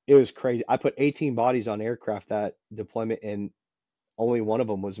crazy. I put 18 bodies on aircraft that deployment, and only one of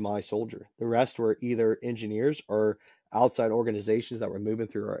them was my soldier. The rest were either engineers or outside organizations that were moving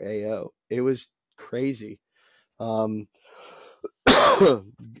through our AO. It was crazy. Um,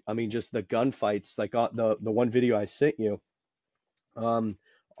 I mean, just the gunfights, like the one video I sent you,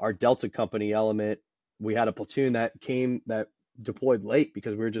 our Delta Company element, we had a platoon that deployed late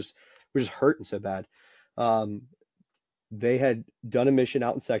because we were just hurting so bad. They had done a mission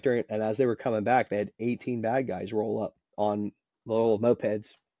out in sector, and as they were coming back, they had 18 bad guys roll up on little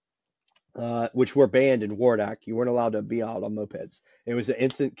mopeds, which were banned in Wardak. You weren't allowed to be out on mopeds. It was an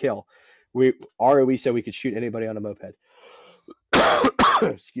instant kill. ROE said we could shoot anybody on a moped.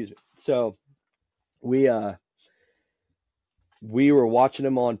 Excuse me. So we were watching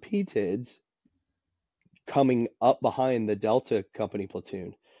them on PTIDs coming up behind the Delta Company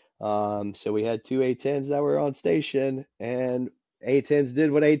platoon. So we had 2 A10s that were on station, and A10s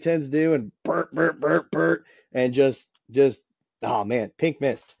did what A10s do, and burp, burp, burp, burp, and just oh man, pink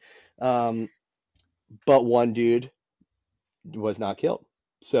mist. But one dude was not killed.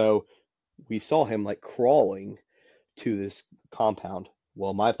 So we saw him like crawling to this compound.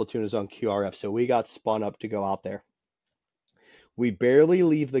 Well, my platoon is on QRF, so we got spun up to go out there. We barely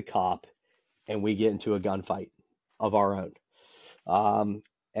leave the COP, and we get into a gunfight of our own.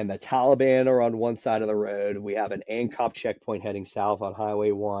 And the Taliban are on one side of the road. We have an ANCOP checkpoint heading south on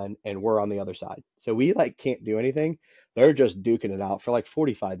Highway 1, and we're on the other side. So we like can't do anything. They're just duking it out for like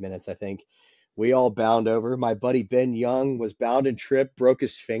 45 minutes, I think. We all bound over. My buddy Ben Young was bound and tripped, broke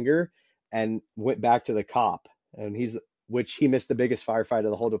his finger, and went back to the COP. And which he missed the biggest firefight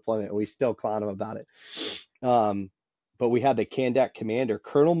of the whole deployment, and we still clown him about it. But we had the Kandak commander,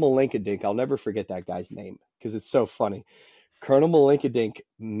 Colonel Malinkadink. I'll never forget that guy's name because it's so funny. Colonel Malinkadink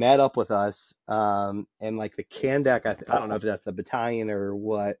met up with us, and like the Kandak, I don't know if that's a battalion or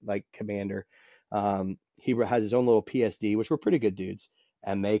what, like commander. He has his own little PSD, which were pretty good dudes,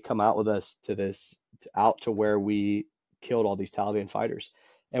 and they come out with us out to where we killed all these Taliban fighters.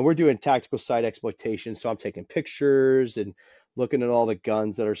 And we're doing tactical site exploitation, so I'm taking pictures and looking at all the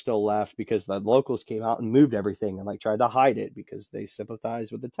guns that are still left because the locals came out and moved everything and like tried to hide it because they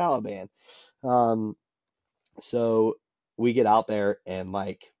sympathize with the Taliban. So we get out there, and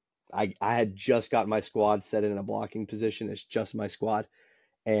like I had just got my squad set in a blocking position. It's just my squad,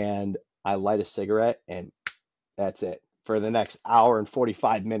 and I light a cigarette, and that's it. For the next hour and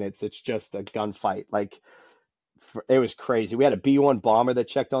 45 minutes, it's just a gunfight. Like it was crazy. We had a B-1 bomber that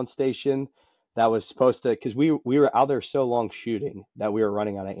checked on station that was supposed to, because we were out there so long shooting that we were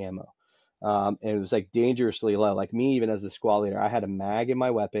running out of ammo. And it was like dangerously low. Like me, even as the squad leader, I had a mag in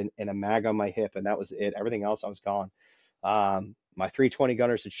my weapon and a mag on my hip, and that was it. Everything else, I was gone. My 320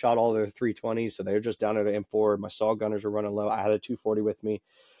 gunners had shot all their 320s, so they were just down at an M4. My saw gunners were running low. I had a 240 with me.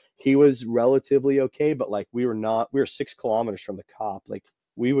 He was relatively okay, but like we were 6 kilometers from the COP. Like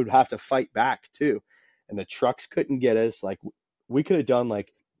we would have to fight back too. And the trucks couldn't get us. Like we could have done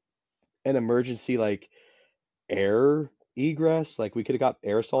like an emergency like air egress. Like we could have got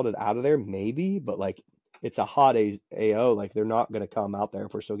air assaulted out of there maybe, but like it's a hot AO. Like they're not going to come out there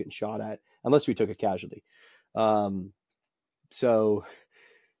if we're still getting shot at unless we took a casualty. So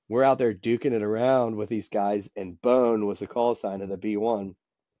we're out there duking it around with these guys, and Bone was the call sign of the B1.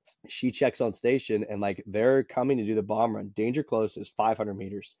 She checks on station, and like they're coming to do the bomb run. Danger close is 500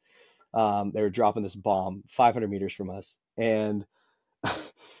 meters. They were dropping this bomb 500 meters from us, and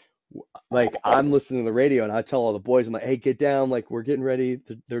like I'm listening to the radio, and I tell all the boys, I'm like, hey, get down, like we're getting ready.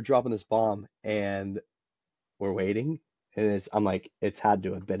 They're dropping this bomb, and we're waiting. And I'm like, it's had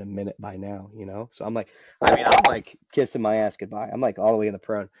to have been a minute by now, you know? So I'm like kissing my ass goodbye. I'm like all the way in the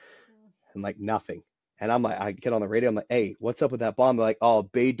prone and like nothing. And I'm like, I get on the radio. I'm like, hey, what's up with that bomb? They're like, oh,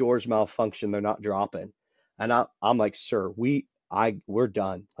 bay doors malfunction. They're not dropping. And I'm like, sir, we're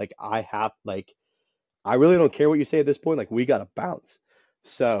done. Like I really don't care what you say at this point. Like we got to bounce.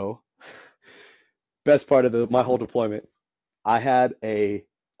 So Best part of my whole deployment, I had a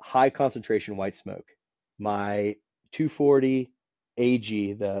high concentration white smoke. My 240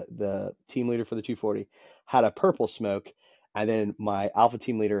 AG, the team leader for the 240, had a purple smoke, and then my alpha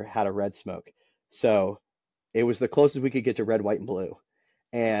team leader had a red smoke. So it was the closest we could get to red, white, and blue.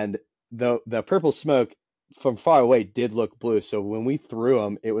 And the purple smoke from far away did look blue. So when we threw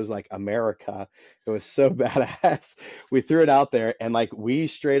them, it was like America. It was so badass. We threw it out there, and like we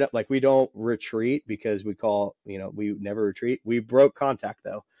straight up, like we don't retreat because we never retreat. We broke contact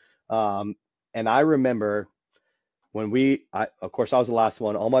though. Um, and I remember when of course I was the last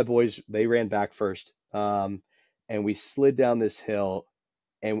one. All my boys, they ran back first. And we slid down this hill,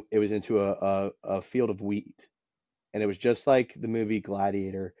 and it was into a field of wheat. And it was just like the movie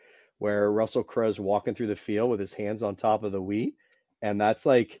Gladiator, where Russell Crowe's walking through the field with his hands on top of the wheat. And that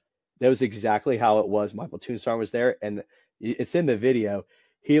was exactly how it was. My platoon sergeant was there, and it's in the video.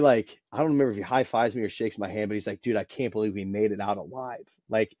 He like, I don't remember if he high fives me or shakes my hand, but he's like, dude, I can't believe we made it out alive.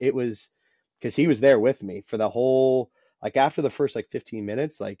 Like it was, because he was there with me for the whole, like after the first like 15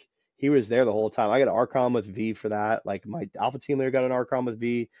 minutes, like he was there the whole time. I got an RCOM with V for that. Like my alpha team leader got an RCOM with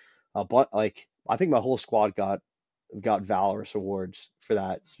V. But like I think my whole squad got valorous awards for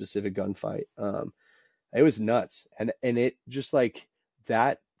that specific gunfight. It was nuts, and it just like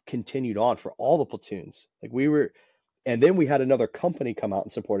that continued on for all the platoons. Like and then we had another company come out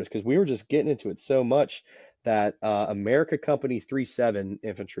and support us because we were just getting into it so much that America Company 37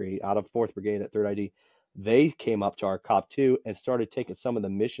 Infantry out of 4th Brigade at 3rd ID, they came up to our COP 2 and started taking some of the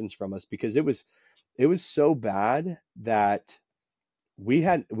missions from us because it was so bad that we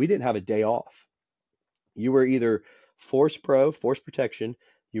didn't have a day off. You were either Force Protection,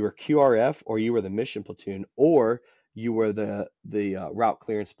 you were QRF, or you were the mission platoon, or you were the route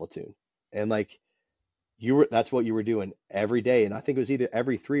clearance platoon. And like that's what you were doing every day. And I think it was either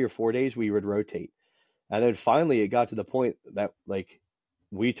every 3 or 4 days we would rotate. And then finally it got to the point that like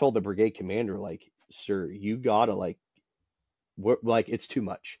we told the brigade commander, like, sir, you gotta like it's too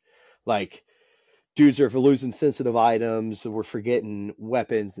much. Like dudes are losing sensitive items. We're forgetting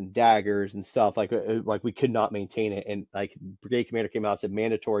weapons and daggers and stuff. Like we could not maintain it. And like brigade commander came out and said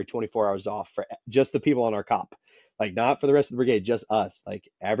mandatory 24 hours off for just the people on our COP, like not for the rest of the brigade, just us. Like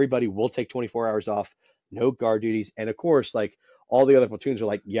everybody will take 24 hours off, no guard duties. And of course, like all the other platoons are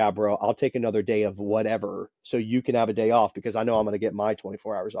like, yeah, bro, I'll take another day of whatever so you can have a day off because I know I'm going to get my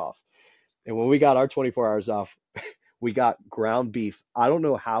 24 hours off. And when we got our 24 hours off, we got ground beef. I don't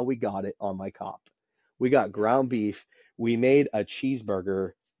know how we got it on my COP. We got ground beef. We made a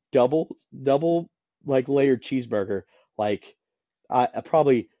cheeseburger, double like layered cheeseburger, like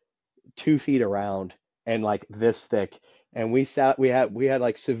probably 2 feet around and like this thick. And we had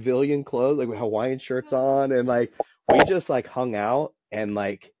like civilian clothes, like Hawaiian shirts on, and like we just like hung out and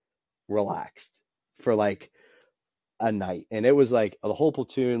like relaxed for like a night. And it was like the whole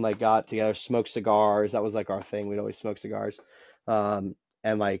platoon like got together, smoked cigars. That was like our thing. We'd always smoke cigars. And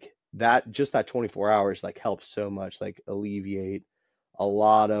like that 24 hours like helped so much, like alleviate a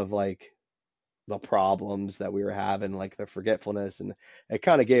lot of like the problems that we were having, like the forgetfulness, and it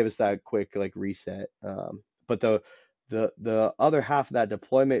kind of gave us that quick like reset. But the other half of that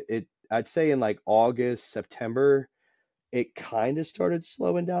deployment, I'd say in like August, September, it kind of started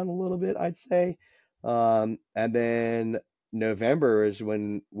slowing down a little bit, I'd say. And then November is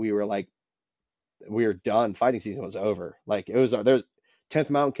when we were done. Fighting season was over. Like it was, there's 10th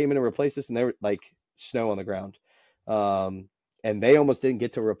Mountain came in and replaced us, and they were like snow on the ground. And they almost didn't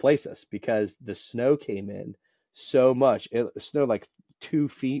get to replace us because the snow came in so much. It snowed like 2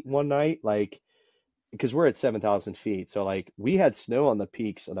 feet one night, like because we're at 7,000 feet. So like we had snow on the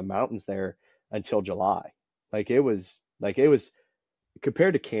peaks of the mountains there until July. Like it was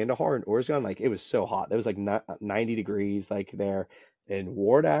compared to Kandahar and Uruzgan, like it was so hot. It was like 90 degrees, like there in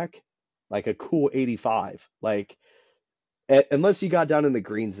Wardak, like a cool 85. Like unless you got down in the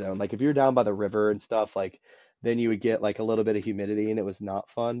green zone, like if you're down by the river and stuff, like then you would get like a little bit of humidity and it was not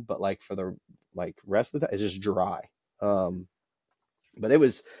fun. But like for the like rest of the time, it's just dry. Um, but it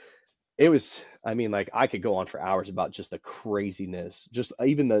was, I mean, like I could go on for hours about just the craziness, just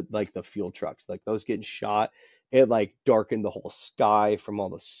even the fuel trucks, like those getting shot. It like darkened the whole sky from all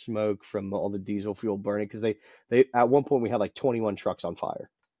the smoke from all the diesel fuel burning because they at one point we had like 21 trucks on fire,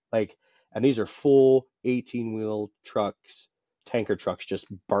 like, and these are full 18-wheel trucks, tanker trucks just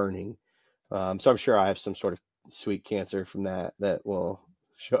burning. So I'm sure I have some sort of sweet cancer from that will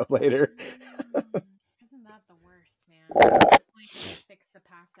show up later. Isn't that the worst, man? Hopefully they fix the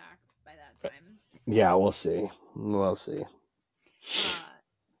PACT Act by that time. Yeah, we'll see. We'll see.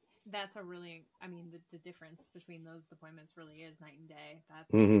 That's a really, I mean, the difference between those deployments really is night and day.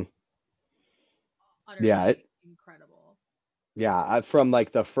 That's hmm Yeah, utterly incredible. from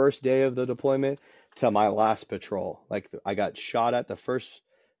like the first day of the deployment to my last patrol. Like I got shot at the first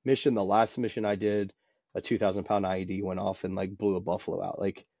mission, the last mission I did, a 2,000 pound IED went off and like blew a buffalo out.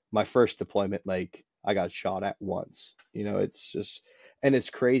 Like my first deployment, like I got shot at once. It's just, and it's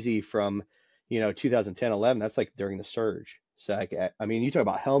crazy from, 2010, 11. That's like during the surge. So like, I mean, you talk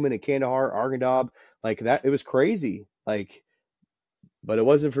about Helmand and Kandahar, Arghandab, like that. It was crazy. Like, but it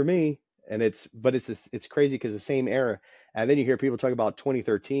wasn't for me. And it's crazy because the same era. And then you hear people talk about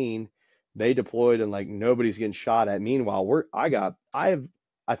 2013, they deployed and like nobody's getting shot at. Meanwhile,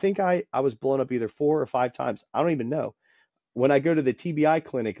 I think I was blown up either 4 or 5 times. I don't even know. When I go to the TBI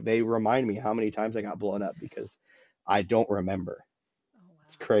clinic, they remind me how many times I got blown up because I don't remember. Oh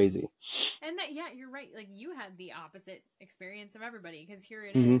It's wow. crazy. And that, yeah, you're right. Like you had the opposite experience of everybody because here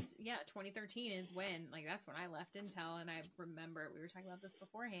it Hmm. is. Yeah, 2013 is when, like, that's when I left Intel. And I remember we were talking about this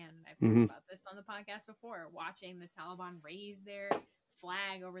beforehand. And I've talked Hmm. about this on the podcast before, watching the Taliban raise their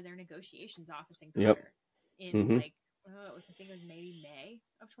flag over their negotiations office in Yep. Qatar in Hmm. like, I think it was maybe May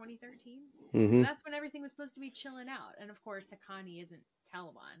of 2013. So Hmm. that's when everything was supposed to be chilling out. And of course, Haqqani isn't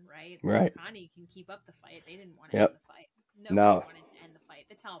Taliban, right? So Right. Haqqani can keep up the fight. They didn't want to end Yep. the fight. Nobody No. wanted to end the fight.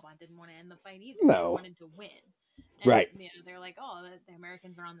 The Taliban didn't want to end the fight either. They No. wanted to win. And Right. they're like, oh, the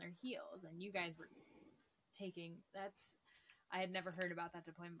Americans are on their heels, and you guys were taking. That's I had never heard about that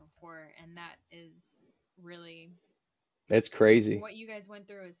deployment before, and that is really It's crazy. what you guys went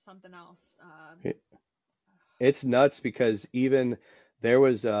through is something else. It's nuts because even there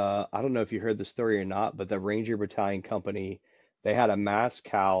was I don't know if you heard the story or not, but the Ranger Battalion Company, they had a mass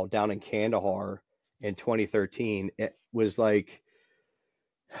cow down in Kandahar in 2013. It was like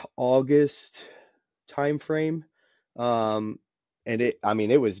August time frame. Um, and I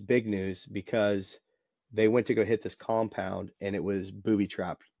mean, it was big news because they went to go hit this compound and it was booby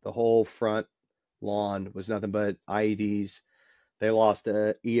trapped. The whole front lawn was nothing but IEDs. They lost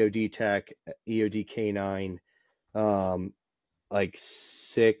a EOD tech, EOD K9, um, like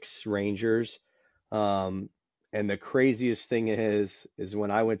 6 Rangers. Um, and the craziest thing is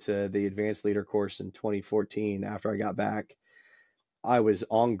when I went to the advanced leader course in 2014, after I got back, I was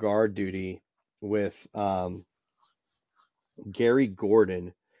on guard duty with Gary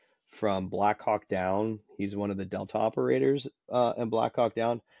Gordon from Black Hawk Down. He's one of the Delta operators in Black Hawk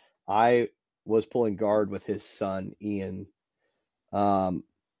Down. I was pulling guard with his son, Ian, um,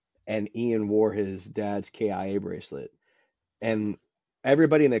 and Ian wore his dad's KIA bracelet. And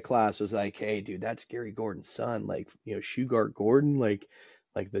everybody in the class was like, "Hey, dude, that's Gary Gordon's son. Like, Shoe Guard Gordon, like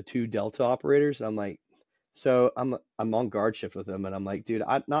the two Delta operators." I'm like, so I'm on guard shift with him, and I'm like, dude,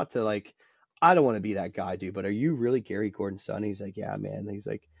 not to like, I don't want to be that guy, dude, but are you really Gary Gordon's son? He's like, yeah, man. He's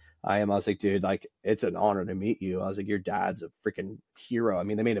like, I am. I was like, dude, like, it's an honor to meet you. I was like, your dad's a freaking hero. I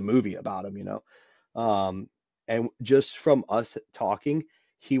mean, they made a movie about him. Um, and just from us talking,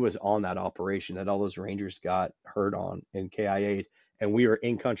 he was on that operation that all those Rangers got hurt on in KIA, and we were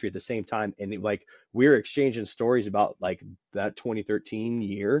in country at the same time, and like we were exchanging stories about like that 2013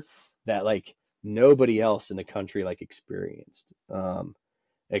 year that like nobody else in the country like experienced,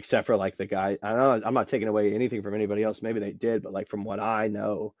 except for like the guy. I don't know, I'm not taking away anything from anybody else. Maybe they did, but like from what I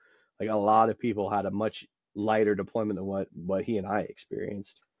know, like a lot of people had a much lighter deployment than what he and I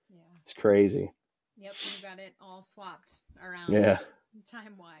experienced. Yeah. It's crazy. Yep. You got it all swapped around Yeah.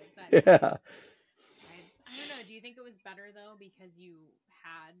 time wise. Yeah. I don't know. Do you think it was better though because you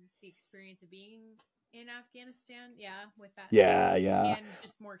had the experience of being in Afghanistan? Yeah, with that too, Yeah. Yeah. and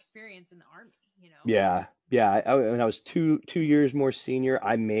just more experience in the army. You know. Yeah. Yeah. When I was two years more senior,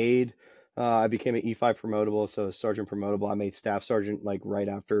 I became an E5 promotable, so sergeant promotable. I made staff sergeant like right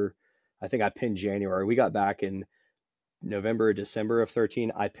after, I think I pinned January. We got back in November or December of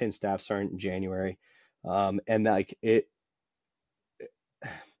 13. I pinned staff sergeant in January. And like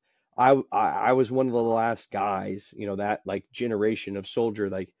I was one of the last guys, that like generation of soldier,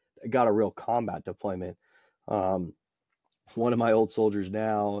 like got a real combat deployment. Um, one of my old soldiers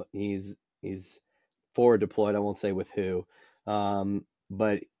now, he's forward deployed. I won't say with who,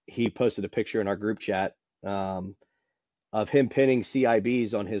 but he posted a picture in our group chat of him pinning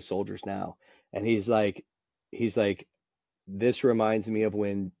CIBs on his soldiers now, and he's like, this reminds me of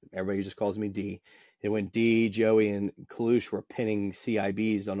when everybody just calls me D, and when D, Joey, and Kalush were pinning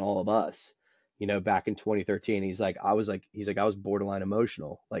CIBs on all of us, back in 2013. He's like, I was borderline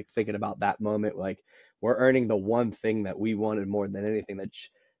emotional, like thinking about that moment, like we're earning the one thing that we wanted more than anything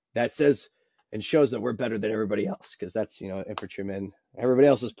that says and shows that we're better than everybody else, because that's infantrymen. Everybody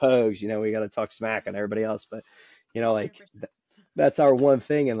else is pogues. We got to talk smack on everybody else, but like 100%. that's our one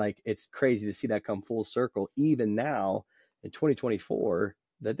thing, and like it's crazy to see that come full circle even now in 2024,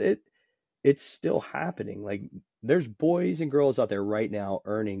 that it's still happening. Like there's boys and girls out there right now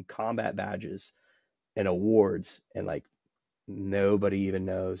earning combat badges and awards, and like nobody even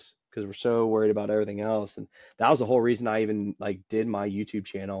knows because we're so worried about everything else. And that was the whole reason I even like did my YouTube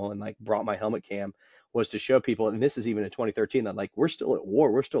channel and like brought my helmet cam, was to show people, and this is even in 2013, that like we're still at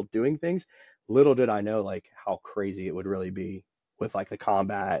war, we're still doing things. Little did I know like how crazy it would really be with like the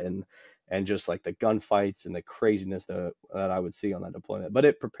combat and just like the gunfights and the craziness that I would see on that deployment. But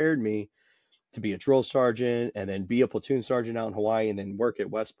it prepared me to be a drill sergeant and then be a platoon sergeant out in Hawaii and then work at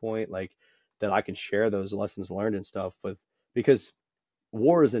West Point, like that I can share those lessons learned and stuff with, because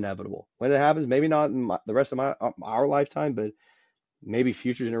war is inevitable. When it happens, maybe not in the rest of our lifetime, but maybe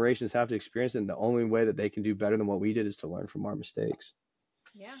future generations have to experience it. And the only way that they can do better than what we did is to learn from our mistakes.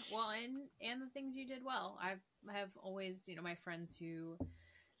 Yeah, well, and the things you did well. I have always, my friends who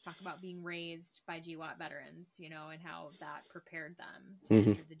talk about being raised by GWAT veterans, and how that prepared them to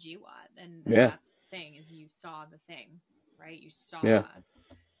enter the GWAT. And that's the thing, is you saw the thing, right? You saw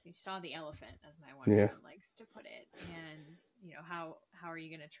the elephant, as my one friend likes to put it. And how are you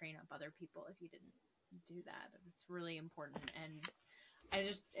going to train up other people if you didn't do that? It's really important. And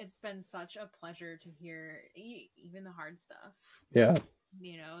it's been such a pleasure to hear even the hard stuff. Yeah.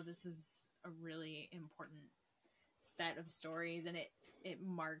 This is a really important set of stories, and it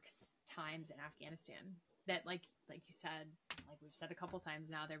marks times in Afghanistan that, like you said, like we've said a couple times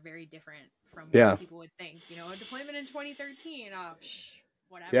now, they're very different from what people would think. A deployment in 2013,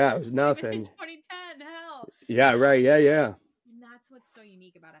 whatever. Yeah, it was nothing. In 2010, hell. Yeah, right. Yeah. And that's what's so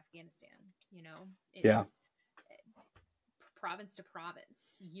unique about Afghanistan. It's province to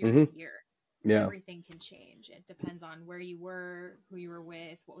province, year to year. Yeah. Everything can change. It depends on where you were, who you were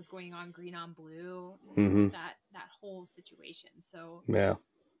with, what was going on, green on blue, that whole situation. So yeah,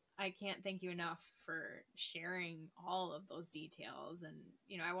 I can't thank you enough for sharing all of those details. And,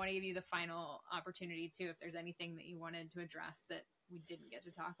 I want to give you the final opportunity too, if there's anything that you wanted to address that we didn't get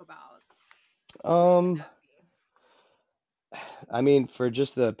to talk about. I mean, for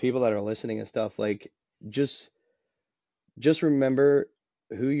just the people that are listening and stuff, like just remember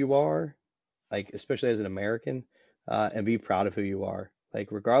who you are, like especially as an American, and be proud of who you are. Like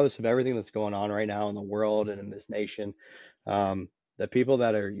regardless of everything that's going on right now in the world and in this nation, the people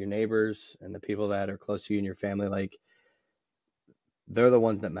that are your neighbors and the people that are close to you and your family, like they're the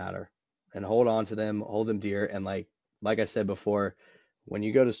ones that matter. And hold on to them, hold them dear. And like I said before, when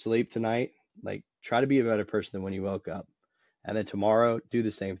you go to sleep tonight, like try to be a better person than when you woke up. And then tomorrow, do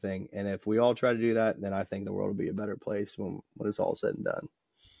the same thing. And if we all try to do that, then I think the world will be a better place when it's all said and done.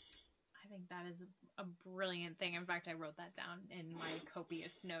 I think that is a brilliant thing. In fact, I wrote that down in my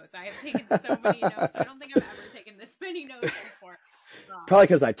copious notes. I have taken so many notes. I don't think I've ever taken this many notes before. Probably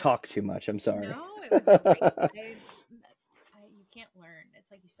because I talk too much. I'm sorry. No, it was great. You can't learn.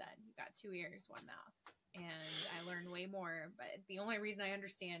 It's like you said, you got 2 ears, 1 mouth. And I learned way more. But the only reason I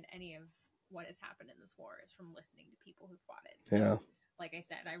understand any of what has happened in this war is from listening to people who fought it. So, like I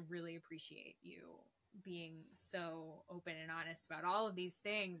said, I really appreciate you being so open and honest about all of these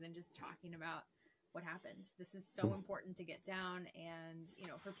things and just talking about what happened. This is so important to get down. And,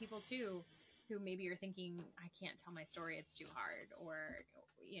 for people too, who maybe are thinking, I can't tell my story, it's too hard, or,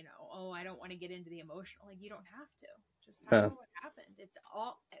 I don't want to get into the emotional. Like, you don't have to. Just talk about what happened. It's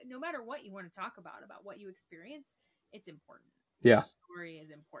all, no matter what you want to talk about what you experienced, it's important. Yeah. Your story is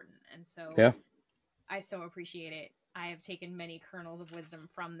important. And so I so appreciate it. I have taken many kernels of wisdom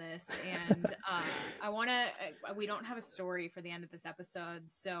from this, and we don't have a story for the end of this episode.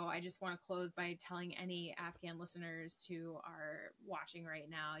 So I just want to close by telling any Afghan listeners who are watching right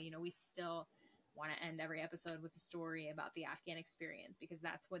now, we still want to end every episode with a story about the Afghan experience, because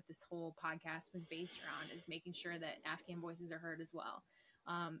that's what this whole podcast was based around, is making sure that Afghan voices are heard as well.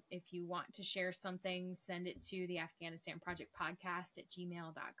 If you want to share something, send it to the Afghanistan Project Podcast at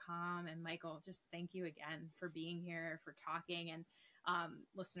gmail.com. And Michael, just thank you again for being here, for talking. And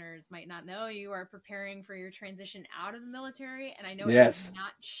listeners might not know, you are preparing for your transition out of the military. And I know it has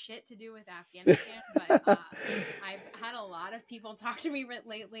not shit to do with Afghanistan, but I've had a lot of people talk to me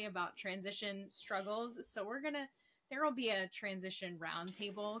lately about transition struggles. So there will be a transition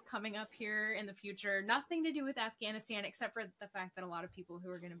roundtable coming up here in the future. Nothing to do with Afghanistan, except for the fact that a lot of people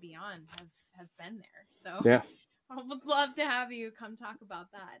who are going to be on have been there. So I would love to have you come talk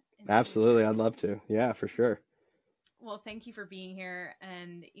about that. Absolutely. I'd love to. Yeah, for sure. Well, thank you for being here.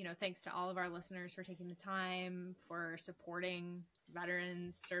 And, thanks to all of our listeners for taking the time, for supporting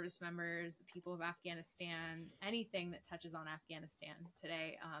veterans, service members, the people of Afghanistan, anything that touches on Afghanistan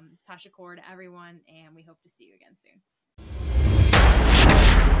today. Tashakur to everyone, and we hope to see you again soon.